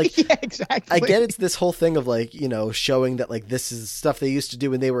know what, like, yeah, exactly. I get it's this whole thing of like, showing that like this is stuff they used to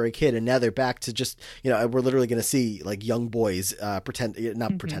do when they were a kid, and now they're back to just, we're literally going to see like young boys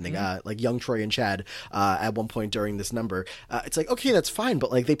like young Troy and Chad at one point during this number. It's like, okay, that's fine,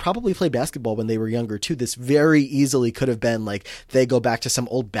 but like they probably played basketball when they were younger too. This very easily could have been like they go back to some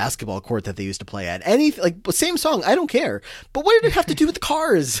old basketball court that they used to play at. Anything, like, same song, I don't care. But what did it have to do with the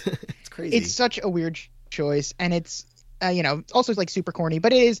cars? It's crazy. It's such a weird choice, and it's also like super corny,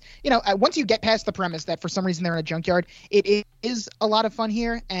 but it is, once you get past the premise that for some reason they're in a junkyard, it is a lot of fun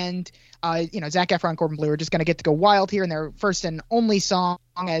here. And Zac Efron and Corbin Bleu are just going to get to go wild here in their first and only song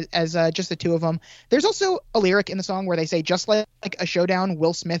as just the two of them. There's also a lyric in the song where they say, just like a showdown,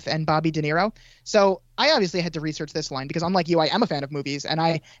 Will Smith and Bobby De Niro. So I obviously had to research this line because unlike you, I am a fan of movies and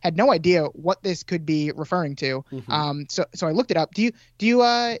I had no idea what this could be referring to. So I looked it up. Do you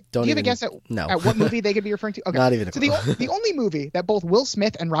have a guess at what movie they could be referring to? Okay. Not even a clue. The only movie that both Will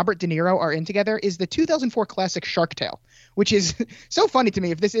Smith and Robert De Niro are in together is the 2004 classic Shark Tale, which is so funny to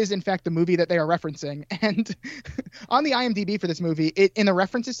me if this is in fact the movie that they are referencing. And on the IMDb for this movie, in the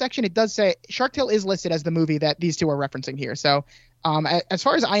references section, it does say Shark Tale is listed as the movie that these two are referencing here. So as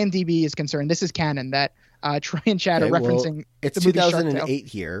far as IMDb is concerned, this is canon that Troy and Chad are referencing. Well, it's the movie 2008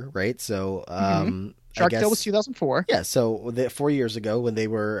 here, right? So Shark Tale was 2004. Yeah, so 4 years ago when they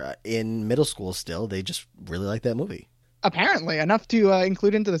were in middle school still, they just really liked that movie. Apparently, enough to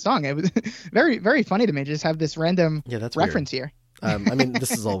include into the song. It was very, very funny to me to just have this random reference here. I mean,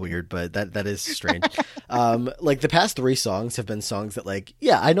 this is all weird, but that is strange. Like the past 3 songs have been songs that like,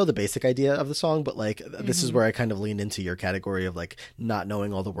 yeah, I know the basic idea of the song, but like this is where I kind of lean into your category of like not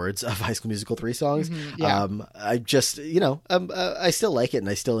knowing all the words of High School Musical 3 songs. I just, I still like it and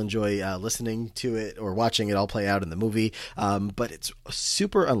I still enjoy listening to it or watching it all play out in the movie. But it's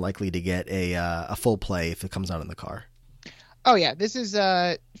super unlikely to get a full play if it comes on in the car. Oh, yeah. This is,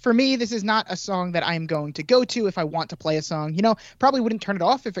 for me, this is not a song that I'm going to go to if I want to play a song. Probably wouldn't turn it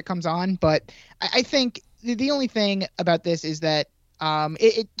off if it comes on, but I think the only thing about this is that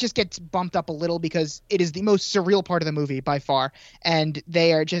it just gets bumped up a little because it is the most surreal part of the movie by far. And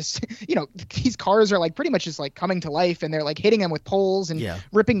they are just, these cars are like pretty much just like coming to life and they're like hitting them with poles and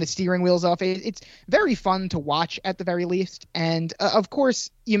ripping the steering wheels off. It's very fun to watch at the very least. And of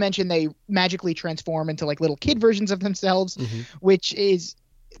course, you mentioned they magically transform into like little kid versions of themselves, which is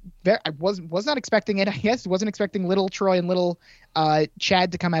I was not expecting it. I guess wasn't expecting little Troy and little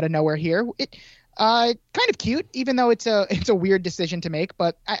Chad to come out of nowhere here. Kind of cute, even though it's a weird decision to make,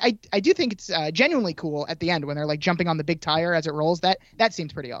 but I do think it's genuinely cool at the end when they're like jumping on the big tire as it rolls. That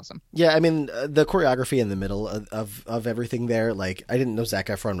seems pretty awesome. Yeah, I mean the choreography in the middle of everything there, like I didn't know Zac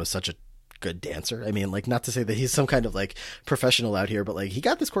Efron was such a good dancer. I mean, like not to say that he's some kind of like professional out here, but like he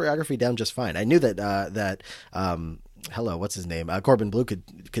got this choreography down just fine. I knew that what's his name? Corbin Blue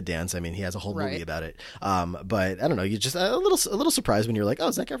could dance. I mean, he has a whole movie about it. But I don't know. You just a little surprised when you're like,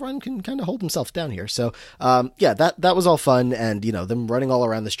 oh, Zac Efron can kind of hold himself down here. So that was all fun, and them running all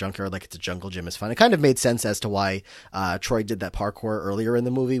around this junkyard like it's a jungle gym is fun. It kind of made sense as to why Troy did that parkour earlier in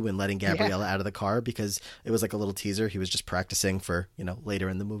the movie when letting Gabriella out of the car, because it was like a little teaser. He was just practicing for later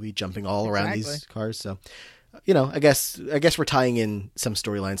in the movie jumping all around these cars. So I guess we're tying in some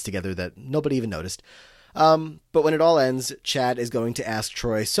storylines together that nobody even noticed. But when it all ends, Chad is going to ask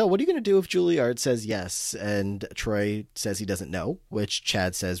Troy, so what are you going to do if Juilliard says yes? And Troy says he doesn't know, which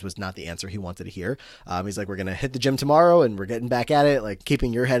Chad says was not the answer he wanted to hear. He's like, we're going to hit the gym tomorrow and we're getting back at it, like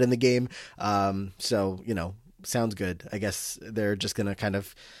keeping your head in the game. Sounds good. I guess they're just going to kind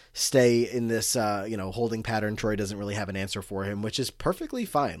of stay in this, holding pattern. Troy doesn't really have an answer for him, which is perfectly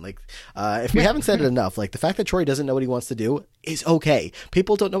fine. Like, if we haven't said it enough, like the fact that Troy doesn't know what he wants to do is okay.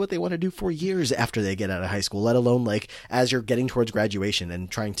 People don't know what they want to do for years after they get out of high school, let alone like as you're getting towards graduation and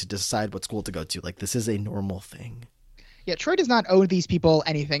trying to decide what school to go to. Like, this is a normal thing. Yeah, Troy does not owe these people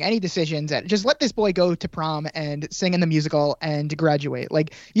anything, any decisions. Just let this boy go to prom and sing in the musical and graduate.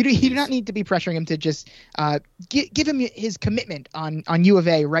 Like you do not need to be pressuring him to just give him his commitment on U of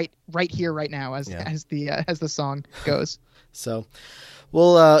A right here, right now, as the song goes. So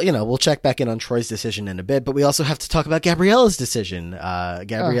we'll check back in on Troy's decision in a bit, but we also have to talk about Gabriella's decision.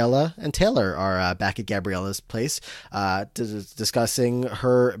 Gabriella and Taylor are back at Gabriella's place, discussing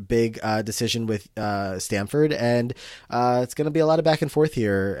her big decision with Stanford, and it's going to be a lot of back and forth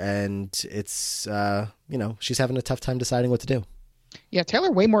here, and it's she's having a tough time deciding what to do. Yeah,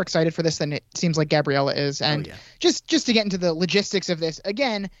 Taylor way more excited for this than it seems like Gabriella is, and just to get into the logistics of this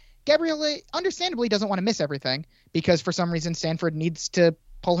again. Gabriella understandably doesn't want to miss everything because for some reason Stanford needs to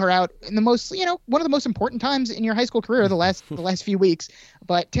pull her out in the most, one of the most important times in your high school career, the last few weeks.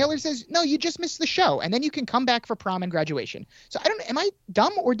 But Taylor says, no, you just missed the show and then you can come back for prom and graduation. So am I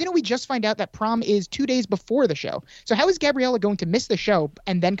dumb or didn't we just find out that prom is 2 days before the show? So how is Gabriella going to miss the show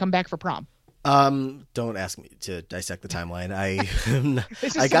and then come back for prom? Don't ask me to dissect the timeline. I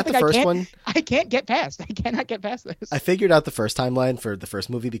got the first one. I can't get past. I cannot get past this. I figured out the first timeline for the first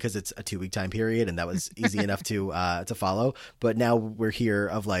movie because it's a 2-week time period, and that was easy enough to follow. But now we're here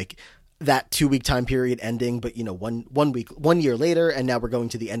of like that 2-week time period ending, but 1 year later, and now we're going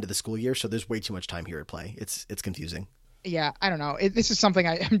to the end of the school year. So there's way too much time here at play. It's confusing. Yeah, I don't know. This is something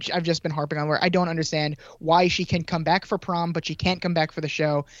I've just been harping on where I don't understand why she can come back for prom, but she can't come back for the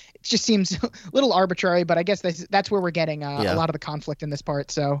show. just seems a little arbitrary, but I guess that's where we're getting a lot of the conflict in this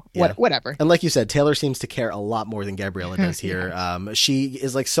part. So whatever. And like you said, Taylor seems to care a lot more than Gabriella does here. Yeah. She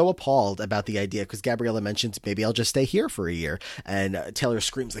is like so appalled about the idea because Gabriella mentions maybe I'll just stay here for a year, and Taylor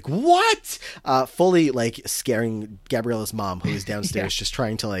screams like, "What?" Fully like scaring Gabriella's mom, who is downstairs just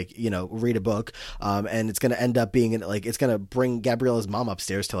trying to like read a book. And it's going to end up being like it's going to bring Gabriella's mom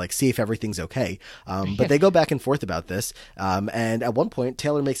upstairs to like see if everything's okay. But they go back and forth about this. And at one point,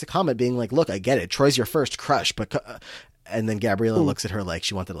 Taylor makes a comment being like, "Look, I get it. Troy's your first crush, but," and then Gabriella looks at her like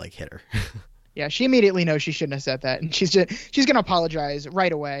she wanted to like hit her. Yeah, she immediately knows she shouldn't have said that, and she's going to apologize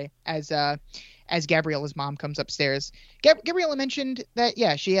right away as Gabriella's mom comes upstairs. Gabriella mentioned that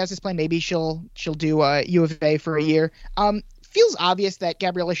she has this plan. Maybe she'll do U of A for a year. Feels obvious that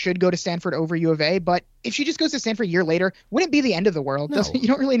Gabriella should go to Stanford over U of A, but if she just goes to Stanford a year later, wouldn't it be the end of the world? No. You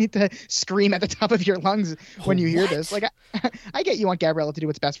don't really need to scream at the top of your lungs when you hear this. Like, I get you want Gabriella to do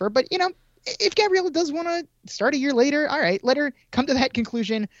what's best for her, but if Gabriella does want to start a year later, all right, let her come to that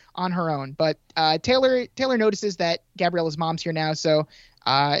conclusion on her own. But Taylor notices that Gabriella's mom's here now, so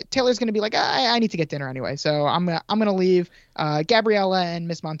Taylor's going to be like, I need to get dinner anyway, so I'm gonna leave. Gabriella and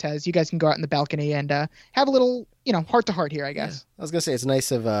Miss Montez, you guys can go out in the balcony and have a little, heart to heart here, I guess. Yeah. I was gonna say it's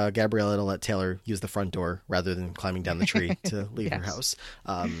nice of Gabriella to let Taylor use the front door rather than climbing down the tree to leave her house.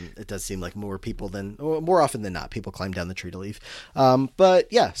 It does seem like more often than not, people climb down the tree to leave. But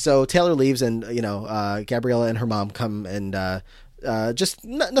yeah, so Taylor leaves, and Gabriella and her mom come and. Just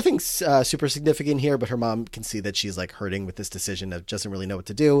nothing super significant here, but her mom can see that she's like hurting with this decision of doesn't really know what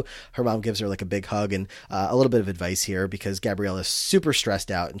to do. Her mom gives her like a big hug and a little bit of advice here because Gabriella is super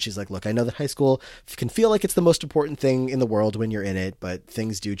stressed out, and she's like, "Look, I know that high school can feel like it's the most important thing in the world when you're in it, but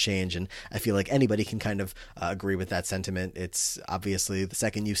things do change, and I feel like anybody can kind of agree with that sentiment. It's obviously the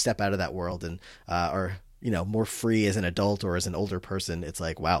second you step out of that world and are more free as an adult or as an older person, it's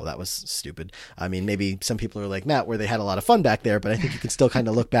like, wow, that was stupid. I mean, maybe some people are like Matt, where they had a lot of fun back there, but I think you can still kind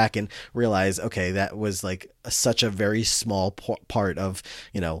of look back and realize, okay, that was like such a very small part of,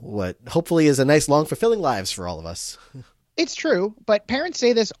 what hopefully is a nice, long, fulfilling lives for all of us. It's true, but parents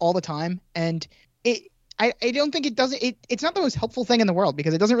say this all the time, and I don't think it's not the most helpful thing in the world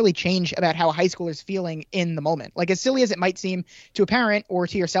because it doesn't really change about how a high schooler's feeling in the moment. Like, as silly as it might seem to a parent or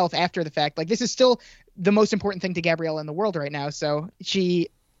to yourself after the fact, like, this is still the most important thing to Gabriella in the world right now. So she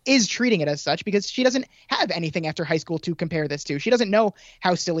is treating it as such because she doesn't have anything after high school to compare this to. She doesn't know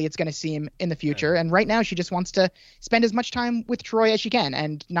how silly it's going to seem in the future. And right now she just wants to spend as much time with Troy as she can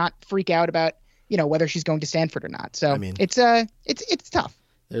and not freak out about, whether she's going to Stanford or not. So I mean, it's tough.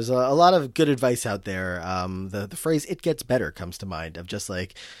 There's a lot of good advice out there. The phrase "it gets better" comes to mind of just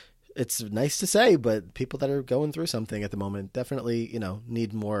like, it's nice to say, but people that are going through something at the moment definitely,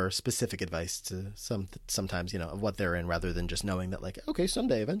 need more specific advice to sometimes, of what they're in rather than just knowing that like, okay,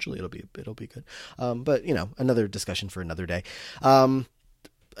 someday eventually it'll be good. But another discussion for another day.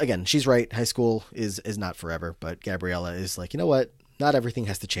 Again, she's right. High school is not forever, but Gabriella is like, you know what? Not everything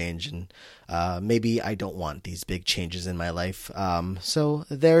has to change, and maybe I don't want these big changes in my life. So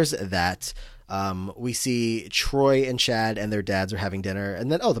there's that. We see Troy and Chad and their dads are having dinner,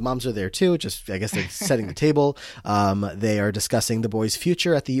 and then the moms are there too. Just I guess they're setting the table. They are discussing the boys'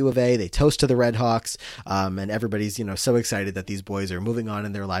 future at the U of A. They toast to the Red Hawks, and everybody's so excited that these boys are moving on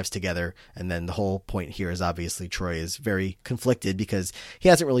in their lives together. And then the whole point here is obviously Troy is very conflicted because he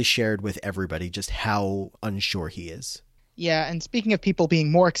hasn't really shared with everybody just how unsure he is. Yeah, and speaking of people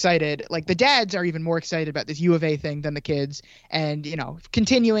being more excited, like the dads are even more excited about this U of A thing than the kids, and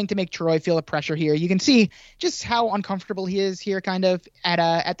continuing to make Troy feel the pressure here. You can see just how uncomfortable he is here, kind of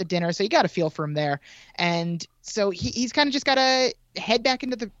at the dinner. So you got to feel for him there, and so he's kind of just got to head back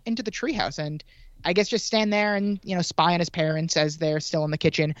into the treehouse, and I guess just stand there and spy on his parents as they're still in the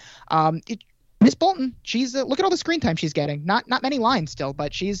kitchen. Miss Bolton, she's look at all the screen time she's getting. Not many lines still,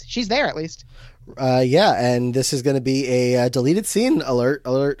 but she's there at least. Yeah, and this is going to be a deleted scene. Alert!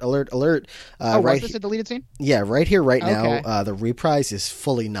 Was this a deleted scene? Yeah, right here, right now. The reprise is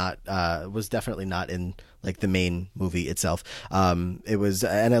fully not. Was definitely not in like the main movie itself. It was,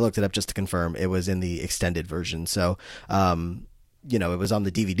 and I looked it up just to confirm. It was in the extended version. So. It was on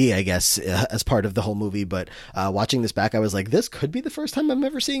the DVD, I guess, as part of the whole movie. But watching this back, I was like, this could be the first time I'm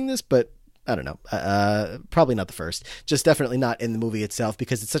ever seeing this, but. I don't know. Probably not the first. Just definitely not in the movie itself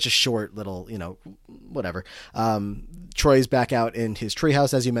because it's such a short little, whatever. Troy's back out in his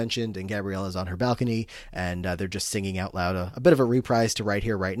treehouse, as you mentioned, and Gabriella's on her balcony, and they're just singing out loud a bit of a reprise to Right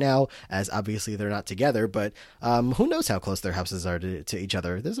Here, Right Now, as obviously they're not together, but who knows how close their houses are to each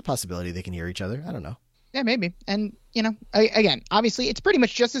other. There's a possibility they can hear each other. I don't know. Yeah, maybe. And, again, obviously it's pretty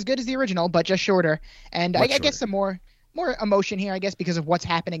much just as good as the original, but just shorter. And I guess more emotion here, I guess, because of what's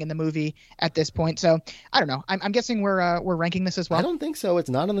happening in the movie at this point. So I don't know. I'm guessing we're ranking this as well. I don't think so. It's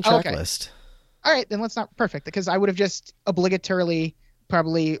not on the track list. All right, then let's not perfect, because I would have just obligatorily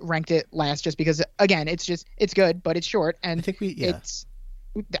probably ranked it last, just because, again, it's good, but it's short, and I think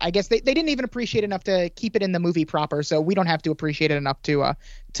I guess they didn't even appreciate enough to keep it in the movie proper, so we don't have to appreciate it enough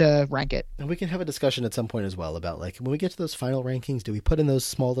to rank it. And we can have a discussion at some point as well about, like, when we get to those final rankings, do we put in those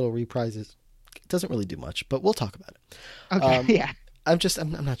small little reprises? It doesn't really do much, but we'll talk about it. Okay, yeah. I'm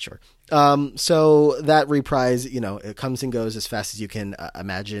not sure. So that reprise, it comes and goes as fast as you can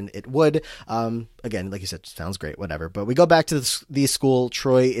imagine it would. Again, like you said, sounds great, whatever. But we go back to the school.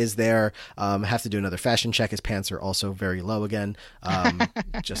 Troy is there. Have to do another fashion check. His pants are also very low again.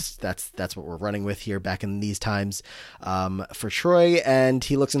 Just that's what we're running with here back in these times for Troy. And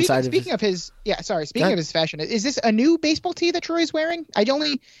he looks inside. Speaking of his fashion, is this a new baseball tee that Troy's wearing? I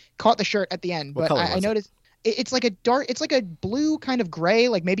only caught the shirt at the end, but I noticed. It's like a blue kind of gray,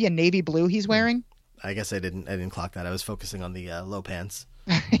 like maybe a navy blue he's wearing. I guess I didn't clock that. I was focusing on the low pants.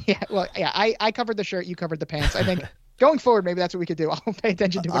 I covered the shirt, you covered the pants. I think going forward, maybe that's what we could do. I'll pay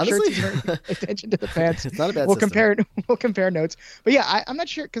attention to the shirts, pay attention to the pants. It's not a bad system. We'll compare notes. But yeah, I'm not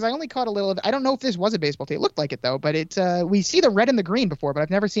sure, because I only caught a little of it. I don't know if this was a baseball tee. It looked like it though, but we see the red and the green before, but I've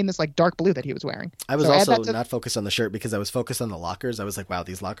never seen this like dark blue that he was wearing. I was also not focused on the shirt because I was focused on the lockers. I was like, wow,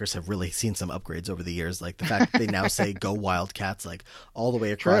 these lockers have really seen some upgrades over the years. Like the fact that they now say "Go Wildcats" like all the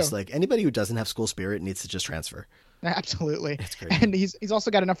way across. True. Like anybody who doesn't have school spirit needs to just transfer. Absolutely. And he's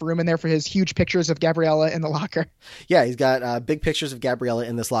also got enough room in there for his huge pictures of Gabriella in the locker. Yeah, he's got big pictures of Gabriella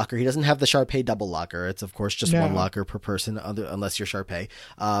in this locker. He doesn't have the Sharpay double locker. It's, of course, just one locker per person, unless you're Sharpay.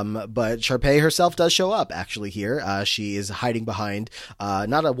 But Sharpay herself does show up, actually, here. She is hiding behind,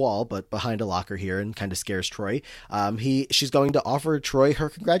 not a wall, but behind a locker here, and kind of scares Troy. She's going to offer Troy her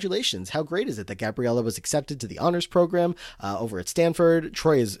congratulations. How great is it that Gabriella was accepted to the honors program over at Stanford?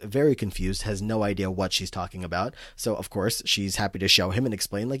 Troy is very confused, has no idea what she's talking about. So, of course, she's happy to show him and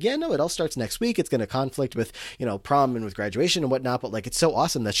explain, like, yeah, no, it all starts next week. It's going to conflict with, prom and with graduation and whatnot. But, like, it's so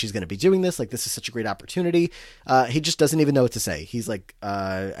awesome that she's going to be doing this. Like, this is such a great opportunity. He just doesn't even know what to say. He's like,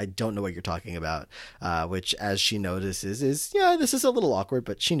 I don't know what you're talking about, which, as she notices, this is a little awkward,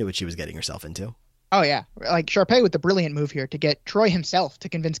 but she knew what she was getting herself into. Oh, yeah. Like, Sharpay with the brilliant move here to get Troy himself to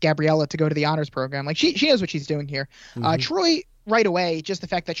convince Gabriella to go to the honors program. Like, she knows what she's doing here. Mm-hmm. Troy, right away, just the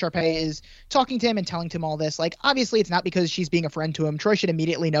fact that Sharpay is talking to him and telling him all this, like, obviously it's not because she's being a friend to him. Troy should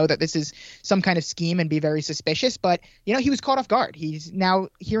immediately know that this is some kind of scheme and be very suspicious. But, he was caught off guard. He's now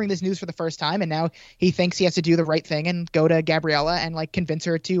hearing this news for the first time, and now he thinks he has to do the right thing and go to Gabriella and, like, convince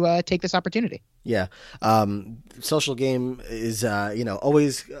her to take this opportunity. Yeah. Social game is,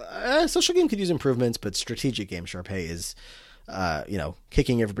 always social game could use improvements, but strategic game Sharpay is,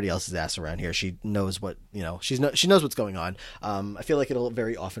 kicking everybody else's ass around here. She knows what, she knows what's going on. I feel like it'll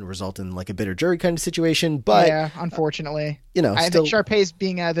very often result in like a bitter jury kind of situation, but yeah, unfortunately, I think Sharpay's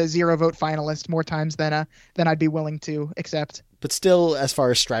being the 0 vote finalist more times than I'd be willing to accept. But still, as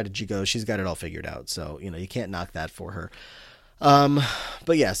far as strategy goes, she's got it all figured out. So, you can't knock that for her.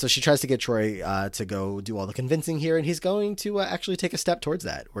 But yeah, so she tries to get Troy to go do all the convincing here, and he's going to actually take a step towards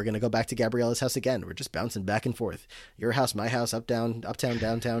that. We're going to go back to Gabriella's house again. We're just bouncing back and forth. Your house, my house, uptown,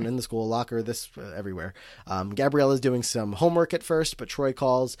 downtown, in the school, locker, everywhere. Gabriella's doing some homework at first, but Troy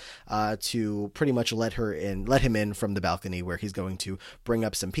calls to pretty much let him in from the balcony, where he's going to bring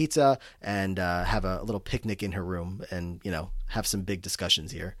up some pizza and have a little picnic in her room and, have some big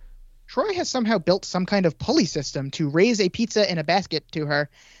discussions here. Troy has somehow built some kind of pulley system to raise a pizza in a basket to her.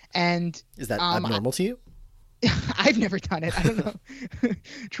 And is that abnormal to you? I've never done it. I don't know.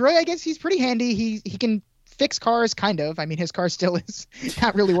 Troy, I guess he's pretty handy. He can fix cars, kind of. I mean, his car still is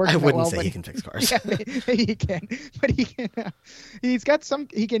not really working. I wouldn't well, say he can fix cars. Yeah, he can, but he can.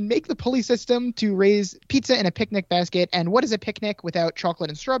 He can make the pulley system to raise pizza in a picnic basket. And what is a picnic without chocolate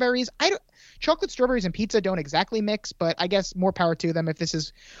and strawberries? Chocolate, strawberries, and pizza don't exactly mix, but I guess more power to them if this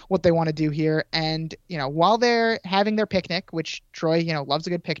is what they want to do here. And, while they're having their picnic, which Troy, loves a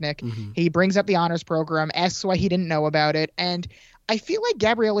good picnic, mm-hmm. He brings up the honors program, asks why he didn't know about it. And I feel like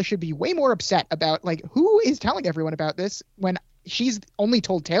Gabriella should be way more upset about, like, who is telling everyone about this when she's only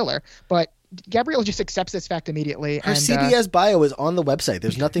told Taylor, but Gabriella just accepts this fact immediately. Her CBS bio is on the website.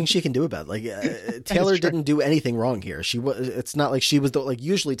 There's nothing she can do about it. Like Taylor didn't do anything wrong here. It's not like she was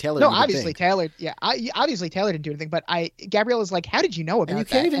usually Taylor. No, obviously Taylor. Yeah, obviously Taylor didn't do anything. But Gabriella's like, how did you know about that? And you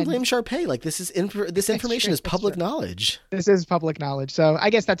can't even blame Sharpay. Like this information is public knowledge. This is public knowledge. So I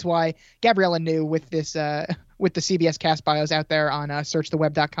guess that's why Gabriella knew with this with the CBS cast bios out there on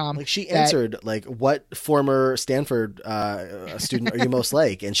searchtheweb.com. Like she answered like, what former Stanford student are you most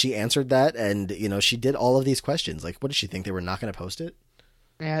like? And she answered that, and she did all of these questions. Like, what did she think they were not going to post it?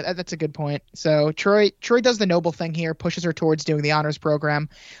 Yeah, that's a good point. So Troy does the noble thing here, pushes her towards doing the honors program.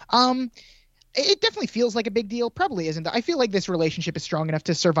 It definitely feels like a big deal. Probably isn't. I feel like this relationship is strong enough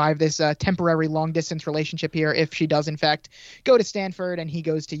to survive this temporary long-distance relationship here if she does, in fact, go to Stanford and he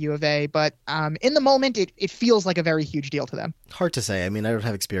goes to U of A. But in the moment, it feels like a very huge deal to them. Hard to say. I mean, I don't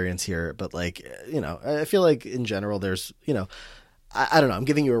have experience here, but like, I feel like in general there's, I don't know. I'm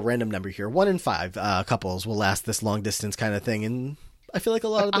giving you a random number here. 1 in 5 couples will last this long-distance kind of thing, and I feel like a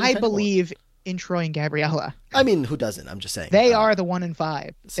lot of them I believe in Troy and Gabriella. I mean, who doesn't? I'm just saying. They are the 1 in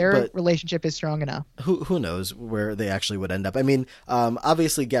 5. Their relationship is strong enough. Who knows where they actually would end up? I mean,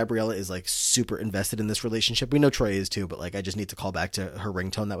 obviously Gabriella is like super invested in this relationship. We know Troy is too, but like I just need to call back to her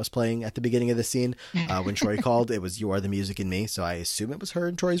ringtone that was playing at the beginning of the scene when Troy called. It was "You Are the Music in Me," so I assume it was her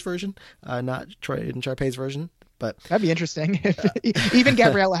in Troy's version, not Troy in Sharpay's version. But that'd be interesting. Even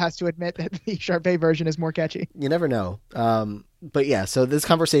Gabriella has to admit that the Sharpay version is more catchy. You never know. But yeah, so this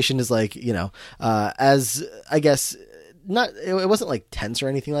conversation is like, as I guess it wasn't like tense or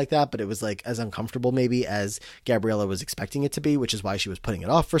anything like that, but it was like as uncomfortable maybe as Gabriella was expecting it to be, which is why she was putting it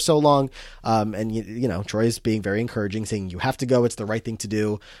off for so long. And Troy's being very encouraging, saying you have to go, it's the right thing to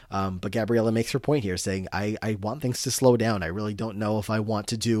do. But Gabriella makes her point here, saying I want things to slow down. I really don't know if I want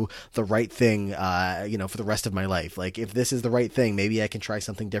to do the right thing, for the rest of my life. Like if this is the right thing, maybe I can try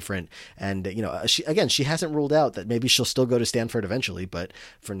something different. And she hasn't ruled out that maybe she'll still go to Stanford eventually, but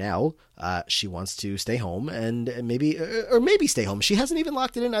for now, she wants to stay home and maybe stay home. She hasn't even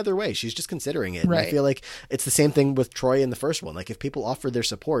locked it in either way. She's just considering it. Right. And I feel like it's the same thing with Troy in the first one. Like if people offered their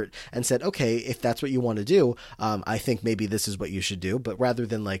support and said, okay, if that's what you want to do, I think maybe this is what you should do. But rather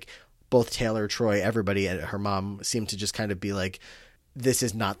than like both Taylor, Troy, everybody and her mom seem to just kind of be like, this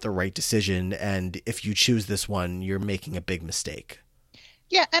is not the right decision. And if you choose this one, you're making a big mistake.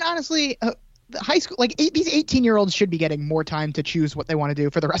 Yeah. And honestly, high school, like these 18-year-olds should be getting more time to choose what they want to do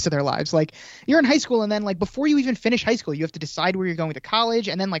for the rest of their lives. Like you're in high school, and then like before you even finish high school, you have to decide where you're going to college,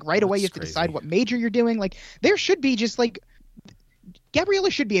 and then like right away you have to decide what major you're doing. Like there should be just like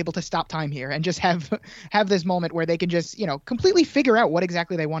Gabriella should be able to stop time here and just have this moment where they can just completely figure out what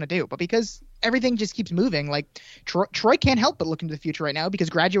exactly they want to do. But because everything just keeps moving, like Troy can't help but look into the future right now because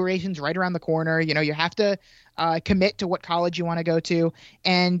graduation's right around the corner. You have to commit to what college you want to go to,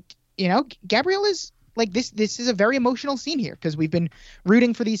 and Gabriella's like this is a very emotional scene here because we've been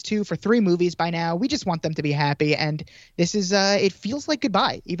rooting for these two for 3 movies by now. We just want them to be happy, and this is it feels like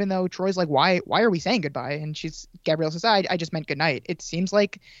goodbye, even though Troy's like, why are we saying goodbye? And Gabriella says, I just meant goodnight. It seems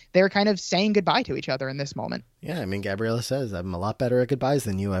like they're kind of saying goodbye to each other in this moment. Yeah, I mean, Gabriella says, I'm a lot better at goodbyes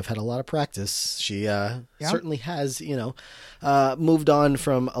than you. I've had a lot of practice. She certainly has, moved on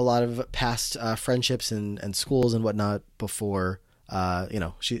from a lot of past friendships and schools and whatnot before.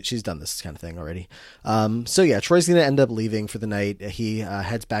 She's done this kind of thing already. So yeah, Troy's going to end up leaving for the night. He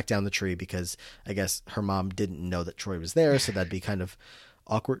heads back down the tree because I guess her mom didn't know that Troy was there. So that'd be kind of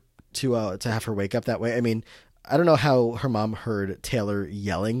awkward to have her wake up that way. I mean, I don't know how her mom heard Taylor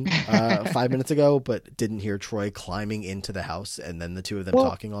yelling 5 minutes ago, but didn't hear Troy climbing into the house and then the two of them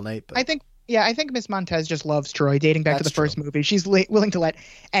talking all night. But I think Miss Montez just loves Troy, dating back to the first movie. She's willing to let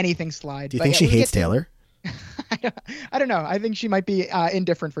anything slide. Do you think she hates Taylor? I don't know. I think she might be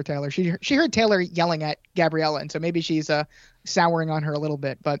indifferent for Taylor. She heard Taylor yelling at Gabriella, and so maybe she's souring on her a little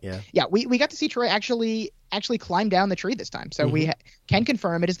bit. But yeah, we got to see Troy actually climb down the tree this time. So we can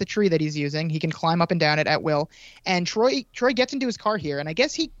confirm it is the tree that he's using. He can climb up and down it at will. And Troy gets into his car here, and I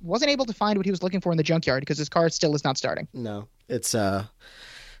guess he wasn't able to find what he was looking for in the junkyard because his car still is not starting. No, it's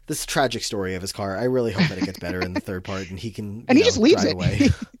this tragic story of his car. I really hope that it gets better in the third part, and he can he just leaves it away.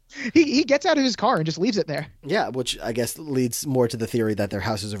 He gets out of his car and just leaves it there. Yeah, which I guess leads more to the theory that their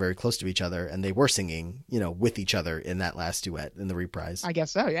houses are very close to each other, and they were singing, with each other in that last duet in the reprise. I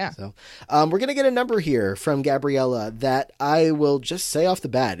guess so, yeah. So, we're gonna get a number here from Gabriella that I will just say off the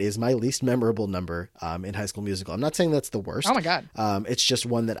bat is my least memorable number in High School Musical. I'm not saying that's the worst. Oh my god. It's just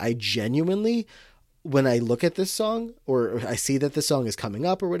one that I genuinely, when I look at this song or I see that this song is coming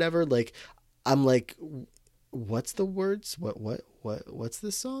up or whatever, like I'm like, what's the words? What's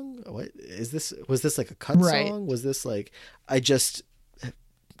this song? What is this? Was this like a cut song? Was this like, it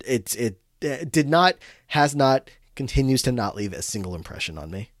did not, has not, continues to not leave a single impression on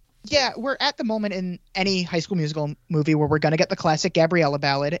me. Yeah, we're at the moment in any High School Musical movie where we're going to get the classic Gabriella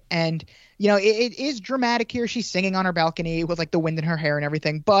ballad. And, it is dramatic here. She's singing on her balcony with like the wind in her hair and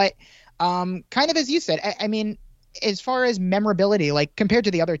everything. But kind of as you said, I mean, as far as memorability, like compared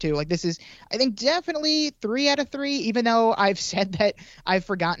to the other two, like this is, I think, definitely 3 out of 3. Even though I've said that I've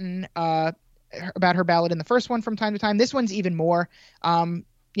forgotten about her ballad in the first one from time to time, this one's even more.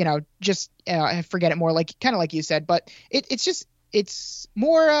 Just I forget it more, like kind of like you said, but it's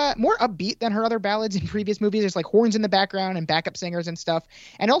more upbeat than her other ballads in previous movies. There's like horns in the background and backup singers and stuff,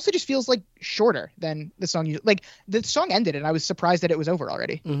 and it also just feels like shorter than the song. Like the song ended, and I was surprised that it was over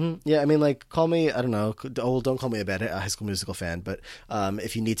already. Mm-hmm. Yeah, I mean, like, call me, I don't know, don't call me a bad High School Musical fan, but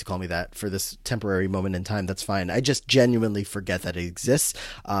if you need to call me that for this temporary moment in time, that's fine. I just genuinely forget that it exists.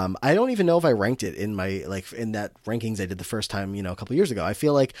 I don't even know if I ranked it in my, like, in that rankings I did the first time, a couple years ago. I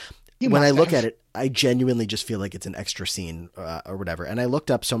feel like when I look at it, I genuinely just feel like it's an extra scene or whatever. And I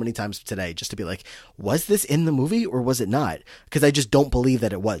looked up so many times today just to be like, was this in the movie or was it not? Because I just don't believe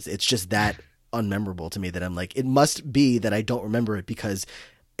that it was. It's just that unmemorable to me that I'm like, it must be that I don't remember it because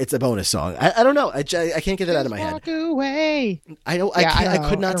it's a bonus song. I don't know. I can't get it out of my head. Walk away. I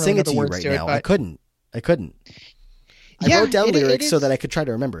could not sing it to you right now. I couldn't. I wrote down lyrics so that I could try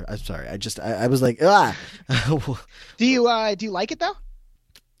to remember. I'm sorry. I was like, ah. Do you like it though?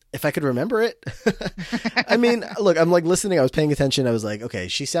 If I could remember it. I mean, look, I'm like listening. I was paying attention. I was like, okay,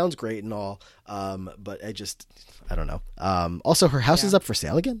 she sounds great and all. But I don't know. Also, her house is up for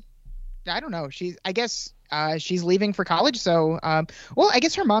sale again. I don't know. I guess she's leaving for college. So, I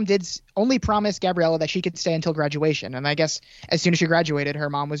guess her mom did only promise Gabriella that she could stay until graduation. And I guess as soon as she graduated, her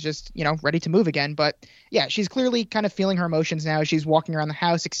mom was just, ready to move again. But yeah, she's clearly kind of feeling her emotions now. She's walking around the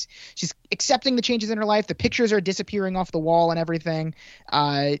house. She's accepting the changes in her life. The pictures are disappearing off the wall and everything.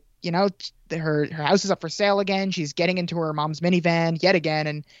 Her house is up for sale again. She's getting into her mom's minivan yet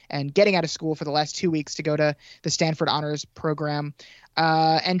again and getting out of school for the last 2 weeks to go to the Stanford Honors Program.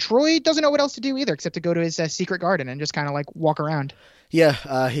 And Troy doesn't know what else to do either except to go to his secret garden and just kind of like walk around.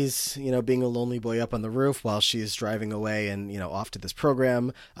 Yeah, he's, being a lonely boy up on the roof while she's driving away and, off to this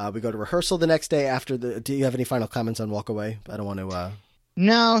program. We go to rehearsal the next day do you have any final comments on Walk Away? I don't want to...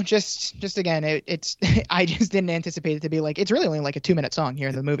 No, just again, it's I just didn't anticipate it to be like, it's really only like a 2-minute song here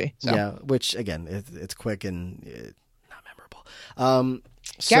in the movie. So. Yeah, which again, it's quick and not memorable.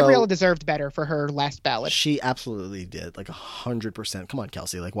 Gabriella deserved better for her last ballad. She absolutely did, like 100%. Come on,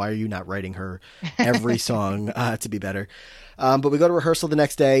 Kelsey. Like, why are you not writing her every song to be better? But we go to rehearsal the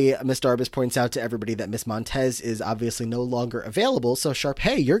next day. Miss Darbus points out to everybody that Miss Montez is obviously no longer available. So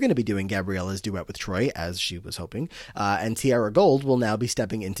Sharpay, you're going to be doing Gabriella's duet with Troy, as she was hoping. And Tiara Gold will now be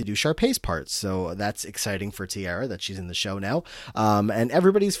stepping in to do Sharpay's part. So that's exciting for Tiara that she's in the show now. And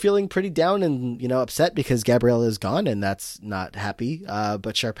everybody's feeling pretty down and, upset because Gabriella is gone, and that's not happy.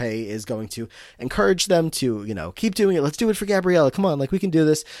 But Sharpay is going to encourage them to, keep doing it. Let's do it for Gabriella. Come on, like we can do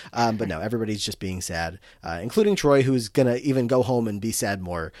this. But no, everybody's just being sad, including Troy, who's going to even go home and be sad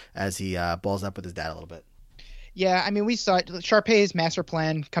more as he balls up with his dad a little bit. Yeah, I mean, we saw Sharpay's master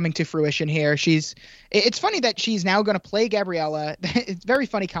plan coming to fruition here. It's funny that she's now going to play Gabriella. It's a very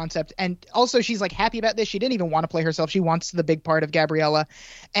funny concept. And also she's like happy about this. She didn't even want to play herself. She wants the big part of Gabriella.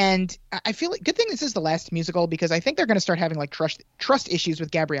 And I feel like good thing this is the last musical because I think they're going to start having like trust issues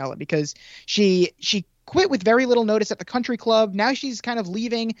with Gabriella because she quit with very little notice at the country club. Now she's kind of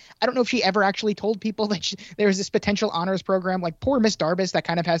leaving. I don't know if she ever actually told people that there's this potential honors program. Like poor Miss Darbus that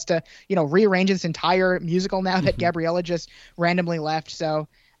kind of has to, rearrange this entire musical now that Gabriella just randomly left. So,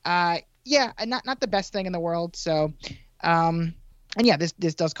 yeah, not the best thing in the world. So, and yeah, this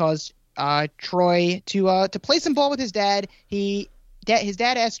does cause Troy to play some ball with his dad. His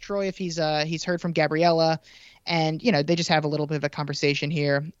dad asked Troy if he's heard from Gabriella. And, they just have a little bit of a conversation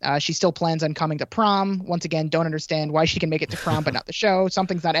here. She still plans on coming to prom. Once again, don't understand why she can make it to prom but not the show.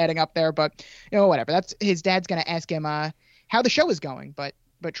 Something's not adding up there, but, whatever. That's his dad's going to ask him how the show is going. But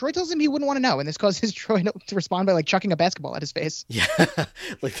Troy tells him he wouldn't want to know, and this causes Troy to respond by, like, chucking a basketball at his face. Yeah,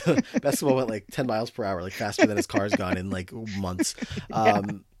 like the basketball went, like, 10 miles per hour, like, faster than his car's gone in, like, months. Yeah.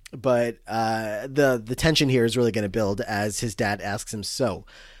 But the tension here is really going to build as his dad asks him, so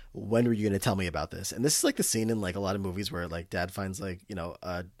when were you going to tell me about this? And this is like the scene in like a lot of movies where like dad finds like,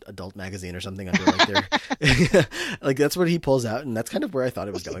 a adult magazine or something under like their, like that's what he pulls out. And that's kind of where I thought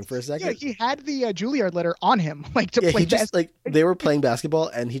it was going for a second. Yeah, he had the Juilliard letter on him, like to play. He just like they were playing basketball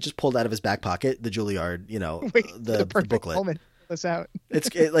and he just pulled out of his back pocket the Juilliard, the booklet. Moment. this out.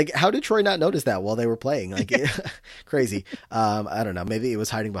 Like, how did Troy not notice that while they were playing? Like, crazy. I don't know. Maybe it was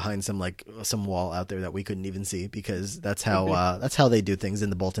hiding behind some wall out there that we couldn't even see, because that's how they do things in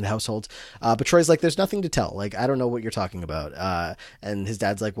the Bolton household. But Troy's like, there's nothing to tell. Like, I don't know what you're talking about. And his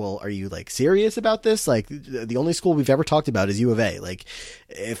dad's like, well, are you like serious about this? Like, the only school we've ever talked about is U of A. Like,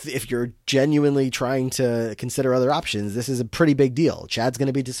 if you're genuinely trying to consider other options, this is a pretty big deal. Chad's going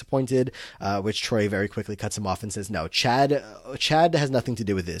to be disappointed, which Troy very quickly cuts him off and says, no, Chad has nothing to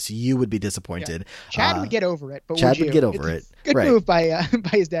do with this. You would be disappointed. Yeah. Chad would get over it, but Chad would get over it. Good move by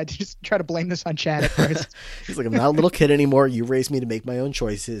his dad to just try to blame this on Chad at first. He's like, I'm not a little kid anymore. You raised me to make my own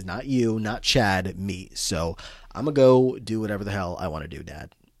choices, not you, not Chad, me. So I'm gonna go do whatever the hell I want to do,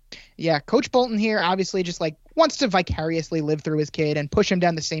 Dad. Yeah, Coach Bolton here obviously just like wants to vicariously live through his kid and push him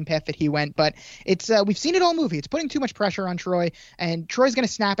down the same path that he went, but it's we've seen it all movie. It's putting too much pressure on Troy, and Troy's gonna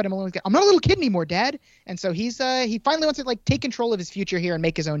snap at him a little. I'm not a little kid anymore, Dad. And so he finally wants to like take control of his future here and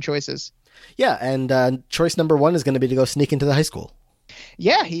make his own choices. Yeah, and choice number 1 is going to be to go sneak into the high school.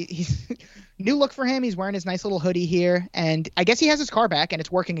 Yeah, he's new look for him. He's wearing his nice little hoodie here, and I guess he has his car back and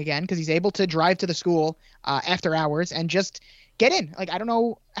it's working again because he's able to drive to the school after hours and just get in. Like, I don't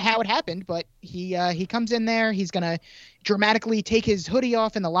know how it happened, but he comes in there. He's gonna dramatically take his hoodie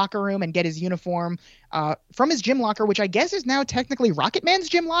off in the locker room and get his uniform from his gym locker, which I guess is now technically Rocket Man's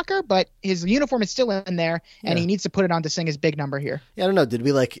gym locker, but his uniform is still in there, and he needs to put it on to sing his big number here. Yeah, I don't know. Did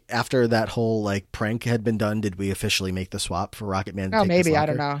we, like, after that whole like prank had been done, did we officially make the swap for Rocket Man? Oh, maybe. I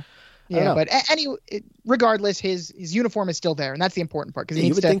don't know. Yeah, but regardless, his uniform is still there, and that's the important part because he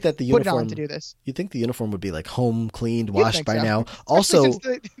needs to think that the uniform, put it on to do this. You'd think the uniform would be like home cleaned, washed by now. Also,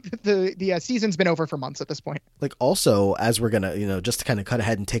 since the season's been over for months at this point. Like, also, as we're gonna, just to kind of cut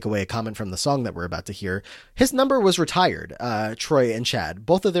ahead and take away a comment from the song that we're about to hear, his number was retired. Troy and Chad,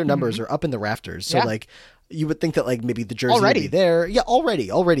 both of their numbers are up in the rafters. So like, you would think that like maybe the jersey would be there. Yeah, already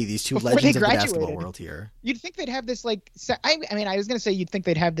these two legends of the basketball world here. You'd think they'd have this like I was going to say you'd think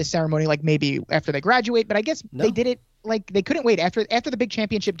they'd have this ceremony like maybe after they graduate, but I guess they did it like they couldn't wait after the big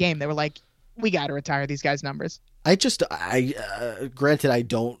championship game. They were like, we got to retire these guys' numbers. Granted,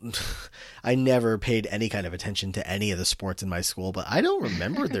 I never paid any kind of attention to any of the sports in my school, but I don't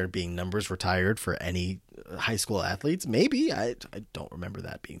remember there being numbers retired for any high school athletes. Maybe I don't remember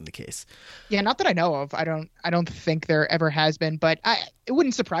that being the case. Yeah, not that I know of. I don't think there ever has been, but it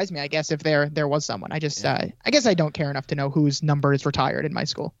wouldn't surprise me, I guess, if there was someone. I guess I don't care enough to know whose number is retired in my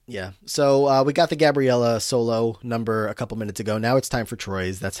school. Yeah. So we got the Gabriella solo number a couple minutes ago. Now it's time for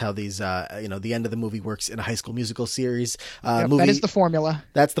Troy's. That's how these the end of the movie works in a High School Musical series. That is the formula.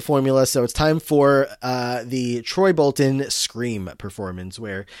 That's the formula. So it's time for the Troy Bolton Scream performance,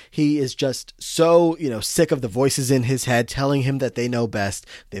 where he is just so sick of the voices in his head telling him that they know best.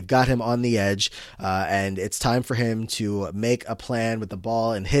 They've got him on the edge, and it's time for him to make a plan with the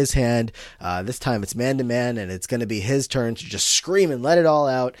ball in his hand. This time it's man to man, and it's going to be his turn to just scream and let it all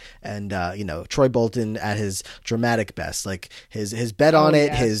out. And Troy Bolton at his dramatic best, like his bet on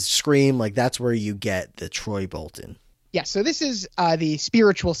it, his scream, like that's where you get the Troy Bolton. Yeah, so this is the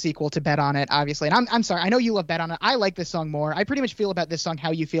spiritual sequel to Bet On It, obviously. And I'm sorry, I know you love Bet On It. I like this song more. I pretty much feel about this song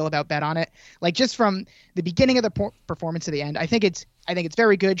how you feel about Bet On It. Like, just from the beginning of the performance to the end, I think it's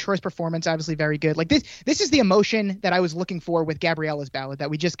very good. Troy's performance, obviously, very good. Like, this is the emotion that I was looking for with Gabriella's ballad that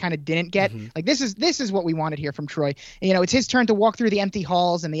we just kind of didn't get. Mm-hmm. Like, this is what we wanted here from Troy. And, it's his turn to walk through the empty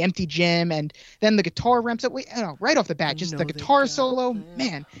halls and the empty gym, and then the guitar ramps up. Right off the bat, just the guitar solo,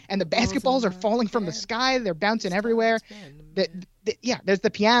 man. And the basketballs are falling from the sky. They're bouncing everywhere. There's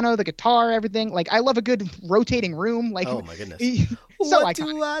the piano, the guitar, everything. Like, I love a good rotating room. Like, oh my goodness. So what iconic.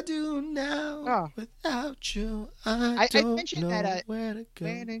 do I do now without you? I don't mentioned know that, where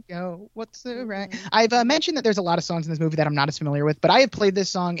to go. What's the right? I've mentioned that there's a lot of songs in this movie that I'm not as familiar with, but I have played this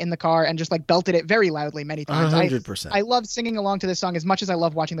song in the car and just like belted it very loudly many times. 100%. I love singing along to this song as much as I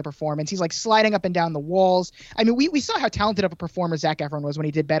love watching the performance. He's like sliding up and down the walls. I mean, we saw how talented of a performer Zac Efron was when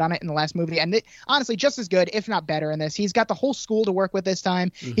he did Bet On It in the last movie, and honestly, just as good, if not better in this. He's got the whole school to work with this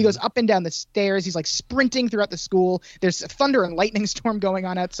time. Mm-hmm. He goes up and down the stairs. He's like sprinting throughout the school. There's a thunder and lightning storm going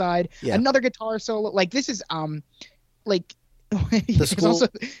on outside. Yeah. Another guitar solo. Like, this is like the school. Also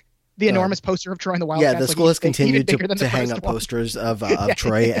the enormous poster of Troy and the Wildcats. Yeah, the school has continued to hang up posters of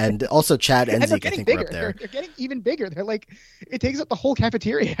Troy, and also Chad and Zeke, I think, were up there. They're getting even bigger. They're like, it takes up the whole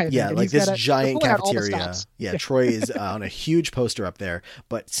cafeteria. Like this giant cafeteria. Yeah, Troy is on a huge poster up there,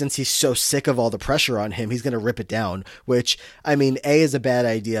 but since he's so sick of all the pressure on him, he's going to rip it down, which, I mean, A, is a bad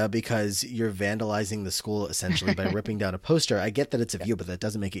idea because you're vandalizing the school essentially by ripping down a poster. I get that it's of you, but that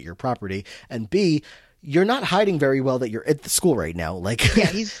doesn't make it your property. And B, you're not hiding very well that you're at the school right now. Like, yeah,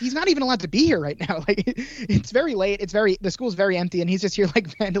 he's not even allowed to be here right now. Like, it's very late. The school's very empty, and he's just here like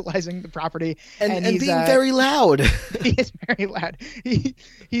vandalizing the property and being very loud. He is very loud. He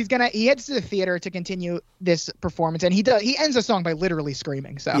heads to the theater to continue this performance, and he ends the song by literally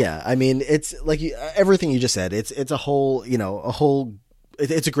screaming. So yeah, I mean, it's like everything you just said. It's a whole,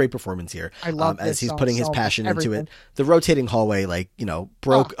 it's a great perforance here. I love as he's song putting his so passion much. into Everything. it. The rotating hallway,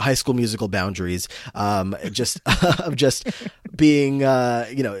 broke High School Musical boundaries. Just of just being,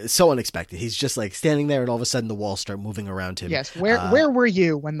 so unexpected. He's just like standing there, and all of a sudden the walls start moving around him. Yes. Where were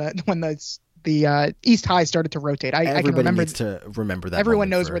you when the East High started to rotate? I can remember. Needs to remember that. Everyone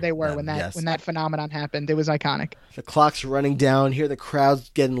knows where they were when yes. that phenomenon happened. It was iconic. The clock's running down. Hear the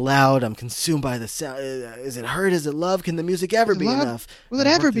crowd's getting loud. I'm consumed by the sound. Is it hurt? Is it love? Can the music ever be enough? Will it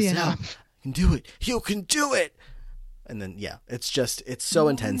ever be enough? You can do it. You can do it. And then, yeah, it's so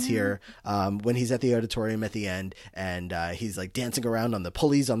intense here. When he's at the auditorium at the end, and he's like dancing around on the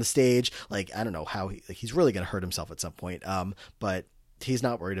pulleys on the stage. Like, I don't know how he's really going to hurt himself at some point. But he's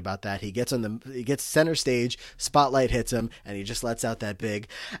not worried about that. He gets center stage, spotlight hits him, and he just lets out that big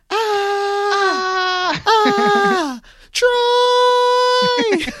Troy.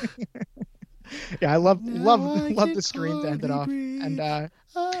 Yeah, I love the scream to end it off. And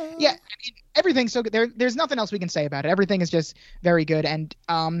yeah, I mean, everything's so good. There's nothing else we can say about it. Everything is just very good. And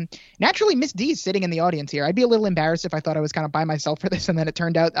naturally, Miss D is sitting in the audience here. I'd be a little embarrassed if I thought I was kind of by myself for this, and then it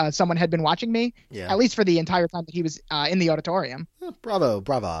turned out someone had been watching me. Yeah. At least for the entire time that he was in the auditorium.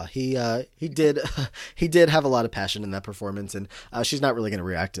 Bravo. He did have a lot of passion in that performance, and she's not really going to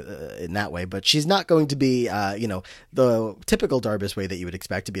react in that way. But she's not going to be the typical Darbus way that you would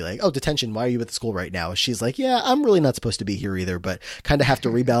expect to be like, oh, detention, why are you at the school right now? She's like, yeah, I'm really not supposed to be here either, but kind of have to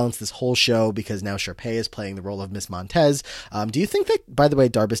rebalance this whole show because now Sharpay is playing the role of Miss Montez. Do you think that, by the way,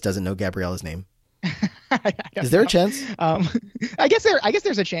 Darbus doesn't know Gabriella's name? Is there a chance? I guess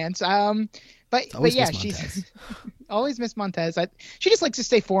there's a chance. But yeah, she's always Miss Montez. She just likes to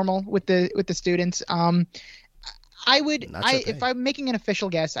stay formal with the students. If I'm making an official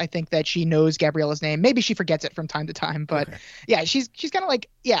guess, I think that she knows Gabriella's name. Maybe she forgets it from time to time, but okay. Yeah, she's kind of like,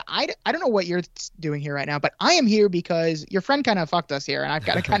 yeah, I don't know what you're doing here right now, but I am here because your friend kind of fucked us here, and I've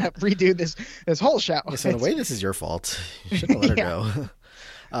got to kind of redo this whole show. So in a way, this is your fault. You should have let her go.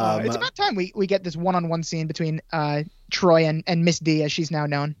 It's about time we get this one-on-one scene between Troy and Miss D, as she's now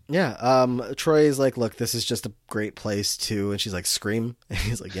known. Yeah. Troy is like, look, this is just a great place to, and she's like, scream. And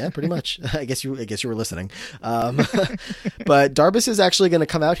he's like, yeah, pretty much. I guess you were listening. But Darbus is actually going to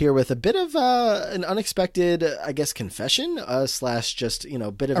come out here with a bit of an unexpected, I guess, confession slash just, bit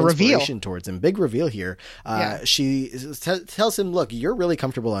of inspiration reveal towards him. Big reveal here. Yeah. She tells him, look, you're really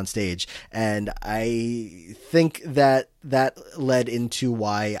comfortable on stage. And I think that led into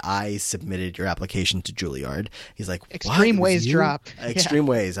why I submitted your application to Juilliard. He's like, extreme ways drop. Extreme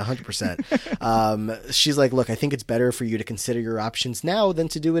ways, 100%. She's like, look, I think it's better for you to consider your options now than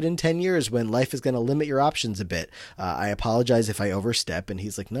to do it in 10 years when life is going to limit your options a bit. I apologize if I overstep. And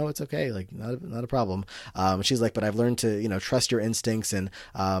he's like, no, it's okay. Like, not a problem. She's like, but I've learned to, trust your instincts. And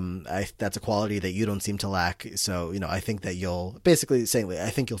that's a quality that you don't seem to lack. So, I think that you'll basically saying, I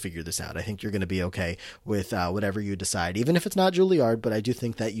think you'll figure this out. I think you're going to be okay with whatever you decide, even if it's not Juilliard, but I do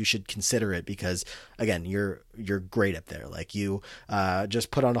think that you should consider it because, again, you're great up there. Like, you just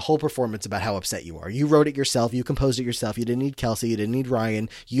put on a whole performance about how upset you are. You wrote it yourself. You composed it yourself. You didn't need Kelsey. You didn't need Ryan.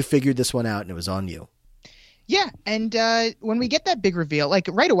 You figured this one out, and it was on you. Yeah, and when we get that big reveal, like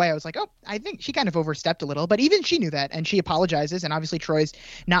right away, I was like, oh, I think she kind of overstepped a little, but even she knew that, and she apologizes, and obviously Troy's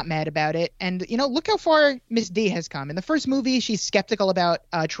not mad about it. And, look how far Miss D has come. In the first movie, she's skeptical about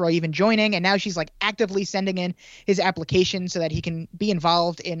Troy even joining, and now she's like actively sending in his application so that he can be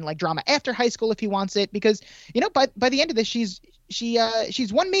involved in like drama after high school if he wants it, because, by the end of this, she's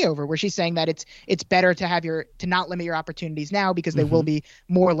won me over, where she's saying that it's better to not limit your opportunities now because they will be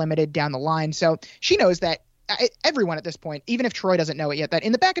more limited down the line. So she knows that everyone at this point, even if Troy doesn't know it yet, that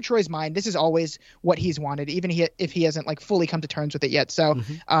in the back of Troy's mind, this is always what he's wanted, even if he hasn't like fully come to terms with it yet. So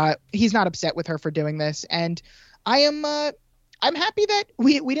he's not upset with her for doing this, and I'm happy that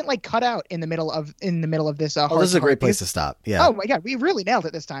we didn't like cut out in the middle of this. This is a great place to stop. Yeah. Oh my God, we really nailed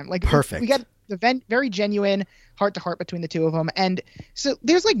it this time. Like, perfect. We got the very genuine heart to heart between the two of them, and so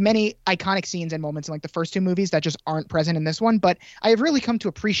there's like many iconic scenes and moments in like the first two movies that just aren't present in this one. But I have really come to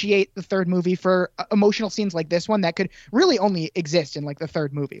appreciate the third movie for emotional scenes like this one that could really only exist in like the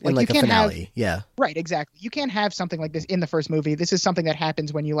third movie. Like you can't a finale. Yeah. Right. Exactly. You can't have something like this in the first movie. This is something that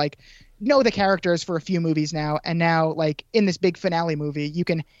happens when you like know the characters for a few movies now, and now like in this big finale movie, you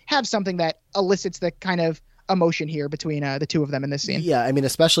can have something that elicits the kind of emotion here between the two of them in this scene. Yeah, I mean,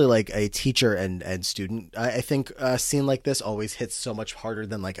 especially like a teacher and student. I think a scene like this always hits so much harder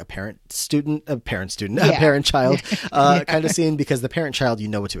than like a parent child kind of scene, because the parent child, you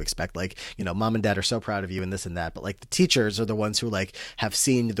know what to expect. Like, you know, mom and dad are so proud of you and this and that. But like the teachers are the ones who like have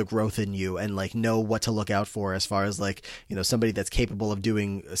seen the growth in you and like know what to look out for as far as like, you know, somebody that's capable of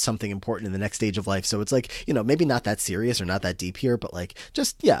doing something important in the next stage of life. So it's like, you know, maybe not that serious or not that deep here, but like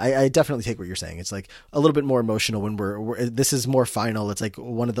just, yeah, I definitely take what you're saying. It's like a little bit more emotional when we're this is more final. It's like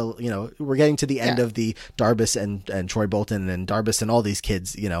one of the, you know, we're getting to the end of the Darbus and Troy Bolton and Darbus and all these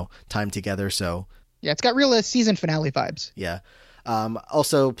kids, you know, time together. So yeah, it's got real season finale vibes. Yeah.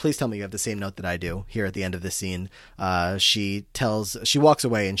 Also, please tell me you have the same note that I do here at the end of the scene. She walks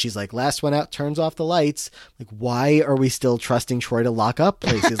away and she's like, last one out turns off the lights. Like, why are we still trusting Troy to lock up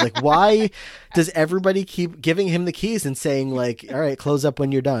places? Like, why does everybody keep giving him the keys and saying like, all right, close up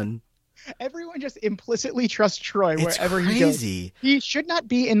when you're done? Everyone just implicitly trusts Troy wherever he goes. He should not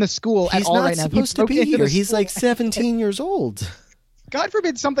be in the school at all right now. He's not supposed to be here. He's like 17 years old. God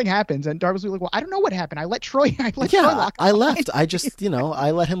forbid something happens, and Darbus will be like, well, I don't know what happened. I let Troy lock up. I left. I just, you know,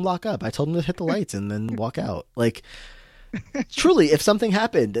 I let him lock up. I told him to hit the lights and then walk out. Like, truly, if something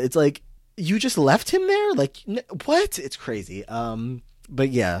happened, it's like, you just left him there? Like, what? It's crazy. But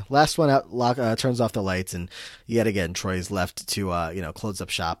yeah, last one out turns off the lights, and yet again, Troy's left to, you know, close up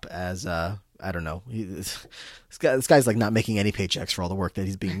shop as, I don't know. This guy's like not making any paychecks for all the work that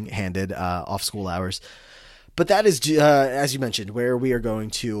he's being handed off school hours. But that is, as you mentioned, where we are going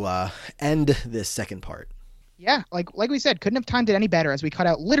to end this second part. Yeah, like we said, couldn't have timed it any better, as we cut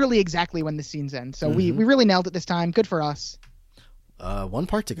out literally exactly when the scenes end. So we really nailed it this time. Good for us. One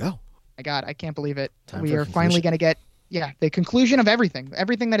part to go. My God, I can't believe it. We are finally going to get, the conclusion of everything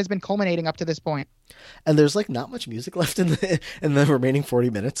that has been culminating up to this point. And there's like not much music left in the remaining 40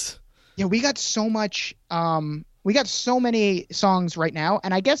 minutes. Yeah, we got so much. We got so many songs right now,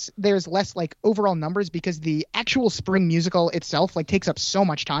 and I guess there's less like overall numbers because the actual spring musical itself like takes up so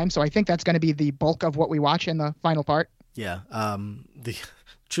much time. So I think that's going to be the bulk of what we watch in the final part. Yeah. The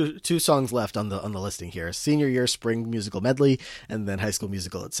two songs left on the listing here: Senior Year Spring Musical Medley, and then High School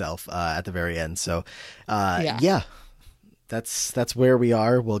Musical itself at the very end. So yeah. That's where we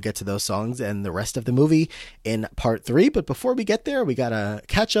are. We'll get to those songs and the rest of the movie in part 3. But before we get there, we got to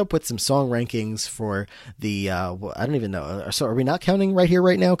catch up with some song rankings for the, I don't even know. So are we not counting right here,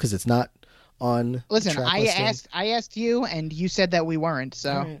 right now? Cause it's not on. Listen, I asked you and you said that we weren't.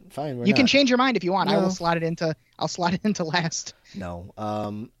 So right, fine. You can change your mind if you want. No. I'll slot it into last. No.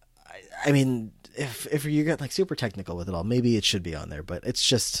 I mean, if you get like super technical with it all, maybe it should be on there, but it's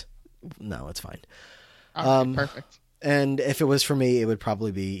just, no, it's fine. All right, perfect. And if it was for me, it would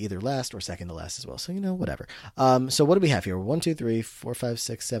probably be either last or second to last as well. So, you know, whatever. So what do we have here? 1, 2, 3, 4, 5,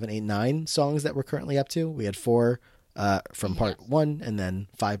 6, 7, 8, 9 songs that we're currently up to. We had 4 from part 1 and then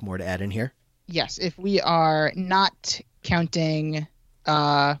 5 more to add in here. Yes. If we are not counting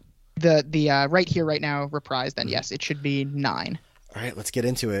the right here, right now reprise, then yes, it should be 9. All right, let's get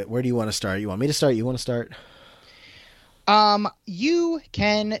into it. Where do you want to start? You want me to start? You want to start? You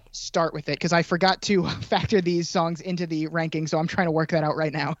can start with it because I forgot to factor these songs into the ranking, so I'm trying to work that out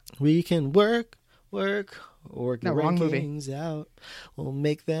right now. We can work the wrong rankings movie. Out. We'll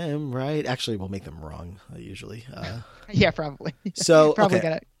make them right. Actually, we'll make them wrong usually. Yeah, probably. So probably okay.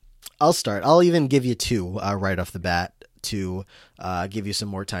 Gonna... I'll start. I'll even give you 2 right off the bat to give you some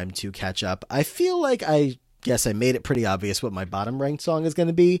more time to catch up. I feel like I made it pretty obvious what my bottom ranked song is going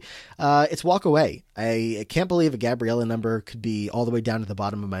to be. It's Walk Away. I can't believe a Gabriella number could be all the way down to the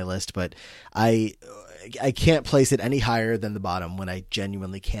bottom of my list, but I can't place it any higher than the bottom when I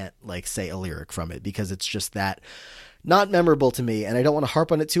genuinely can't like say a lyric from it because it's just that not memorable to me. And I don't want to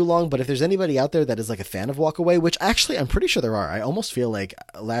harp on it too long, but if there's anybody out there that is like a fan of Walk Away, which actually I'm pretty sure there are, I almost feel like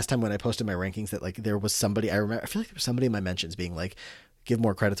last time when I posted my rankings that like there was somebody, I feel like there was somebody in my mentions being like, give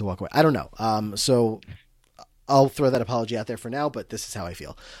more credit to Walk Away. I don't know. So I'll throw that apology out there for now, but this is how I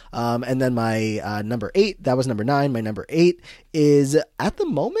feel. And then my number 8, that was number 9. My number 8 is, at the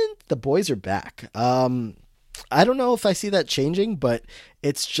moment, The Boys Are Back. I don't know if I see that changing, but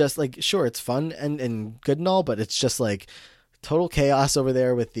it's just like, sure, it's fun and good and all, but it's just like total chaos over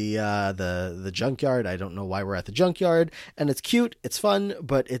there with the junkyard. I don't know why we're at the junkyard, and it's cute, it's fun,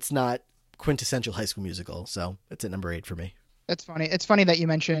 but it's not quintessential High School Musical. So it's at number 8 for me. That's funny. It's funny that you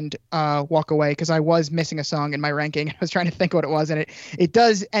mentioned Walk Away because I was missing a song in my ranking. I was trying to think what it was, and it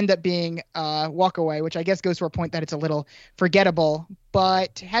does end up being Walk Away, which I guess goes to a point that it's a little forgettable.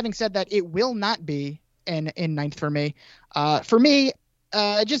 But having said that, it will not be in 9th for me. For me,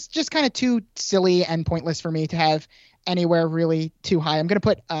 just kind of too silly and pointless for me to have anywhere really too high. I'm going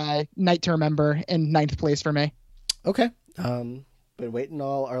to put Night to Remember in ninth place for me. Okay. Been waiting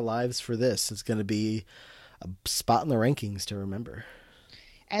all our lives for this. It's going to be a spot in the rankings to remember.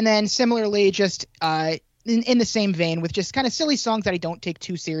 And then similarly, just in the same vein with just kind of silly songs that I don't take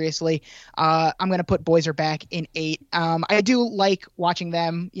too seriously, I'm going to put Boys Are Back in 8. I do like watching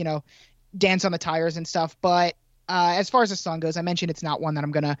them, dance on the tires and stuff, but as far as the song goes, I mentioned it's not one that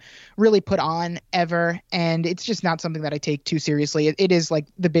I'm going to really put on ever, and it's just not something that I take too seriously. It is like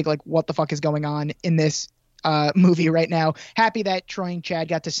the big, like, what the fuck is going on in this movie right now. Happy that Troy and Chad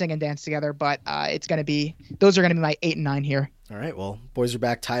got to sing and dance together, but those are going to be my 8 and 9 here. All right. Well, Boys Are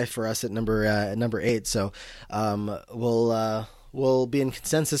Back tie for us at number 8. So we'll be in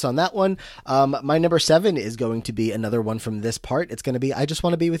consensus on that one. My number 7 is going to be another one from this part. It's going to be I Just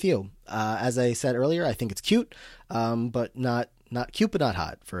Want to Be With You. As I said earlier, I think it's cute, but not cute, but not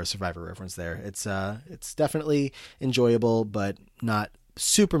hot for a Survivor reference there. It's definitely enjoyable, but not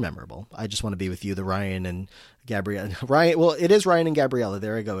super memorable. I Just Want to Be With You, the Ryan and Gabriella. Well, it is Ryan and Gabriella.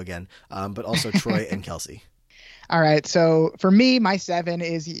 There I go again. But also Troy and Kelsey. All right. So for me, my 7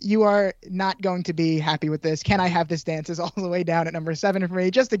 is you are not going to be happy with this. Can I Have This Dance is all the way down at number 7 for me.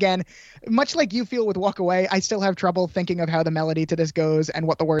 Just again, much like you feel with Walk Away, I still have trouble thinking of how the melody to this goes and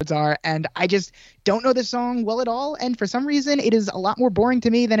what the words are. And I just don't know this song well at all. And for some reason, it is a lot more boring to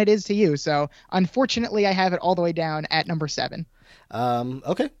me than it is to you. So unfortunately, I have it all the way down at number 7.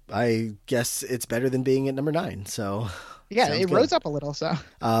 Okay. I guess it's better than being at number 9. So yeah, it rose up a little. So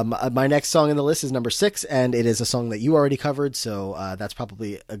my next song in the list is number 6, and it is a song that you already covered. So that's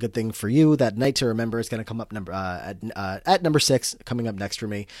probably a good thing for you. That Night to Remember is going to come up at number 6, coming up next for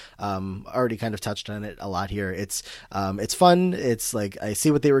me. Already kind of touched on it a lot here. It's fun. It's like I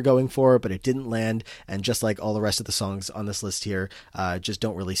see what they were going for, but it didn't land. And just like all the rest of the songs on this list here, just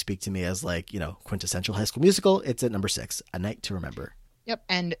don't really speak to me as like quintessential High School Musical. It's at number 6, A Night to Remember. Yep,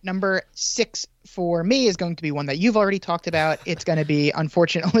 and number 6 for me is going to be one that you've already talked about. It's going to be,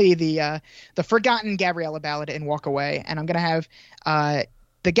 unfortunately, the forgotten Gabriella ballad in Walk Away, and I'm going to have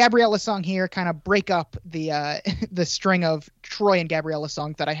the Gabriella song here kind of break up the string of Troy and Gabriella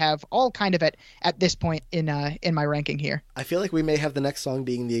songs that I have all kind of at this point in my ranking here. I feel like we may have the next song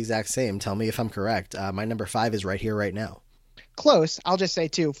being the exact same. Tell me if I'm correct. My number 5 is Right Here, Right Now. Close. I'll just say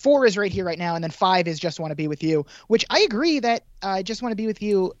 2. 4 is Right Here, Right Now, and then 5 is Just Want to Be With You, which I agree that Just Want to Be With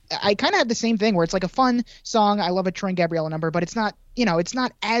You, I kind of have the same thing where it's like a fun song. I love a Troy and Gabriella number, but it's not, it's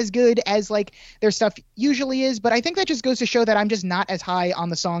not as good as like their stuff usually is. But I think that just goes to show that I'm just not as high on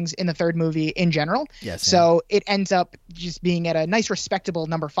the songs in the third movie in general. Yes. So it ends up just being at a nice, respectable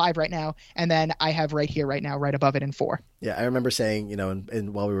number 5 right now. And then I have Right Here, Right Now, right above it in 4. Yeah, I remember saying,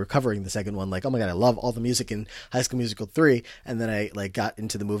 and while we were covering the second one, like, oh my God, I love all the music in High School Musical 3. And then I like got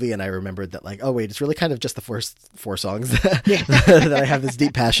into the movie and I remembered that like, oh wait, it's really kind of just the first 4 songs that I have this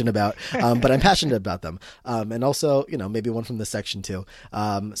deep passion about. But I'm passionate about them. And also, maybe one from this section too.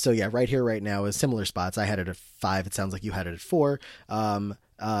 So yeah, Right Here, Right Now is similar spots. I had it at 5. It sounds like you had it at 4.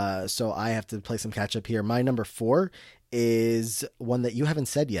 So I have to play some catch up here. My number 4 is one that you haven't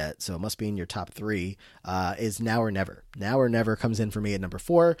said yet, so it must be in your top 3, is Now or Never. Now or Never comes in for me at number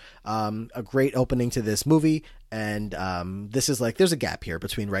 4. A great opening to this movie, and this is like, there's a gap here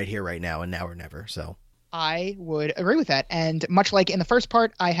between Right Here, Right Now and Now or Never, so... I would agree with that. And much like in the first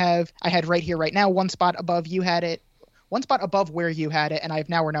part, I had Right Here, Right Now, one spot above you had it, one spot above where you had it, and I have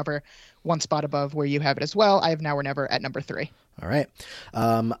Now or Never one spot above where you have it as well. I have Now or Never at number 3. All right.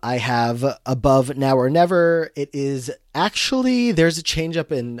 I have above Now or Never. It is actually, there's a change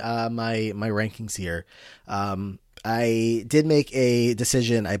up in my rankings here. I did make a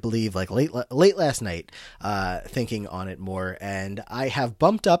decision, I believe, like late last night, thinking on it more, and I have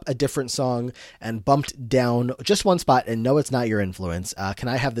bumped up a different song and bumped down just one spot. And no, it's not Your Influence. Can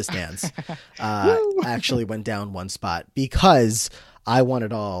I Have This Dance? Actually went down one spot because I Want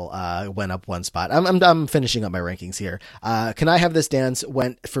It All went up one spot. I'm finishing up my rankings here. Can I Have This Dance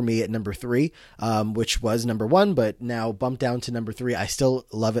went for me at number 3, which was number 1, but now bumped down to number 3. I still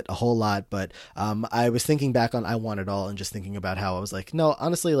love it a whole lot, but I was thinking back on I Want It All and just thinking about how I was like, no,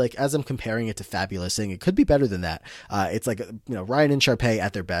 honestly, like as I'm comparing it to Fabulous Sing, it could be better than that. It's like, Ryan and Sharpay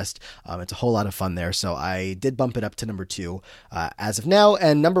at their best. It's a whole lot of fun there. So I did bump it up to number 2 as of now.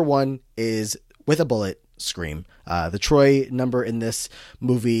 And number 1 is With a Bullet, Scream. The Troy number in this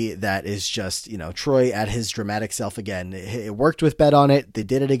movie that is just, Troy at his dramatic self again. It worked with Bet on It. They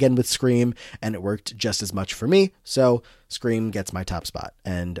did it again with Scream, and it worked just as much for me. So Scream gets my top spot.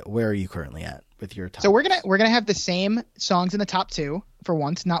 And where are you currently at with your top? So we're gonna have the same songs in the top 2 for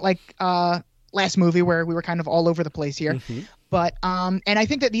once, not like last movie where we were kind of all over the place here. Mm-hmm. But and I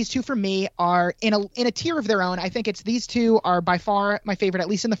think that these two for me are in a tier of their own. I think these two are by far my favorite, at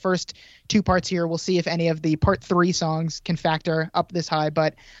least in the first two parts here. We'll see if any of the part 3 songs can factor up this high.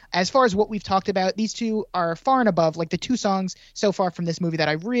 But as far as what we've talked about, these two are far and above like the 2 songs so far from this movie that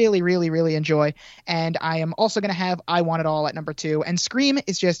I really, really, really enjoy. And I am also going to have I Want It All at number 2. And Scream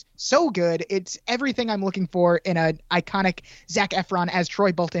is just so good. It's everything I'm looking for in an iconic Zac Efron as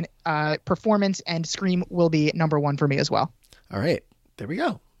Troy Bolton performance. And Scream will be number 1 for me as well. All right, there we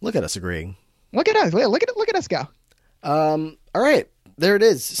go. Look at us agreeing. Look at us. Look at us go. All right, there it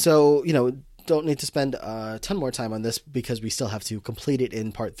is. So, don't need to spend a ton more time on this because we still have to complete it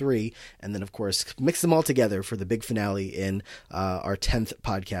in part 3 and then of course mix them all together for the big finale in our 10th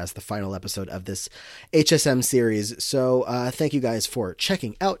podcast, the final episode of this HSM series. So thank you guys for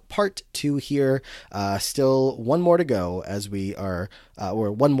checking out part 2 here. Still one more to go as we are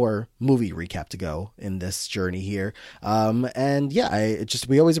or one more movie recap to go in this journey here. And yeah,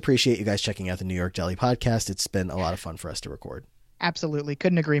 we always appreciate you guys checking out the New York Deli podcast. It's been a lot of fun for us to record. Absolutely.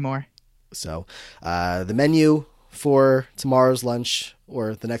 Couldn't agree more. So the menu for tomorrow's lunch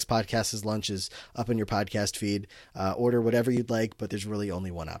or the next podcast's lunch is up in your podcast feed. Order whatever you'd like, but there's really only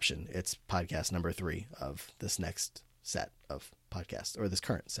one option. It's podcast number 3 of this next set of podcasts, or this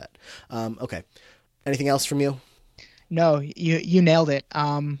current set. Okay. Anything else from you? No, you nailed it.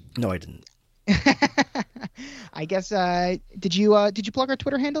 No, I didn't. I guess did you plug our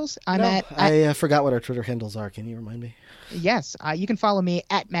Twitter handles? I forgot what our Twitter handles are. Can you remind me? Yes, you can follow me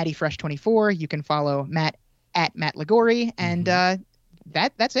at MattyFresh24. You can follow Matt at Matt Ligori, and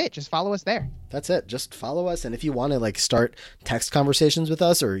that's it. Just follow us there. That's it. Just follow us, and if you want to start text conversations with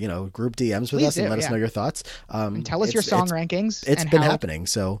us or group DMs with us and let us know your thoughts, and tell us your song rankings. It's been happening,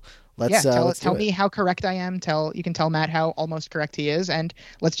 so. Tell me how correct I am. You can tell Matt how almost correct he is, and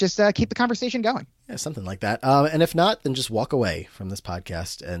let's just keep the conversation going. Yeah, something like that. And if not, then just walk away from this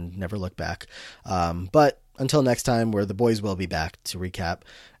podcast and never look back. But until next time, where the boys will be back to recap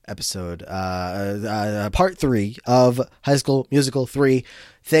episode part 3 of High School Musical 3.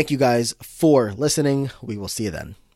 Thank you guys for listening. We will see you then.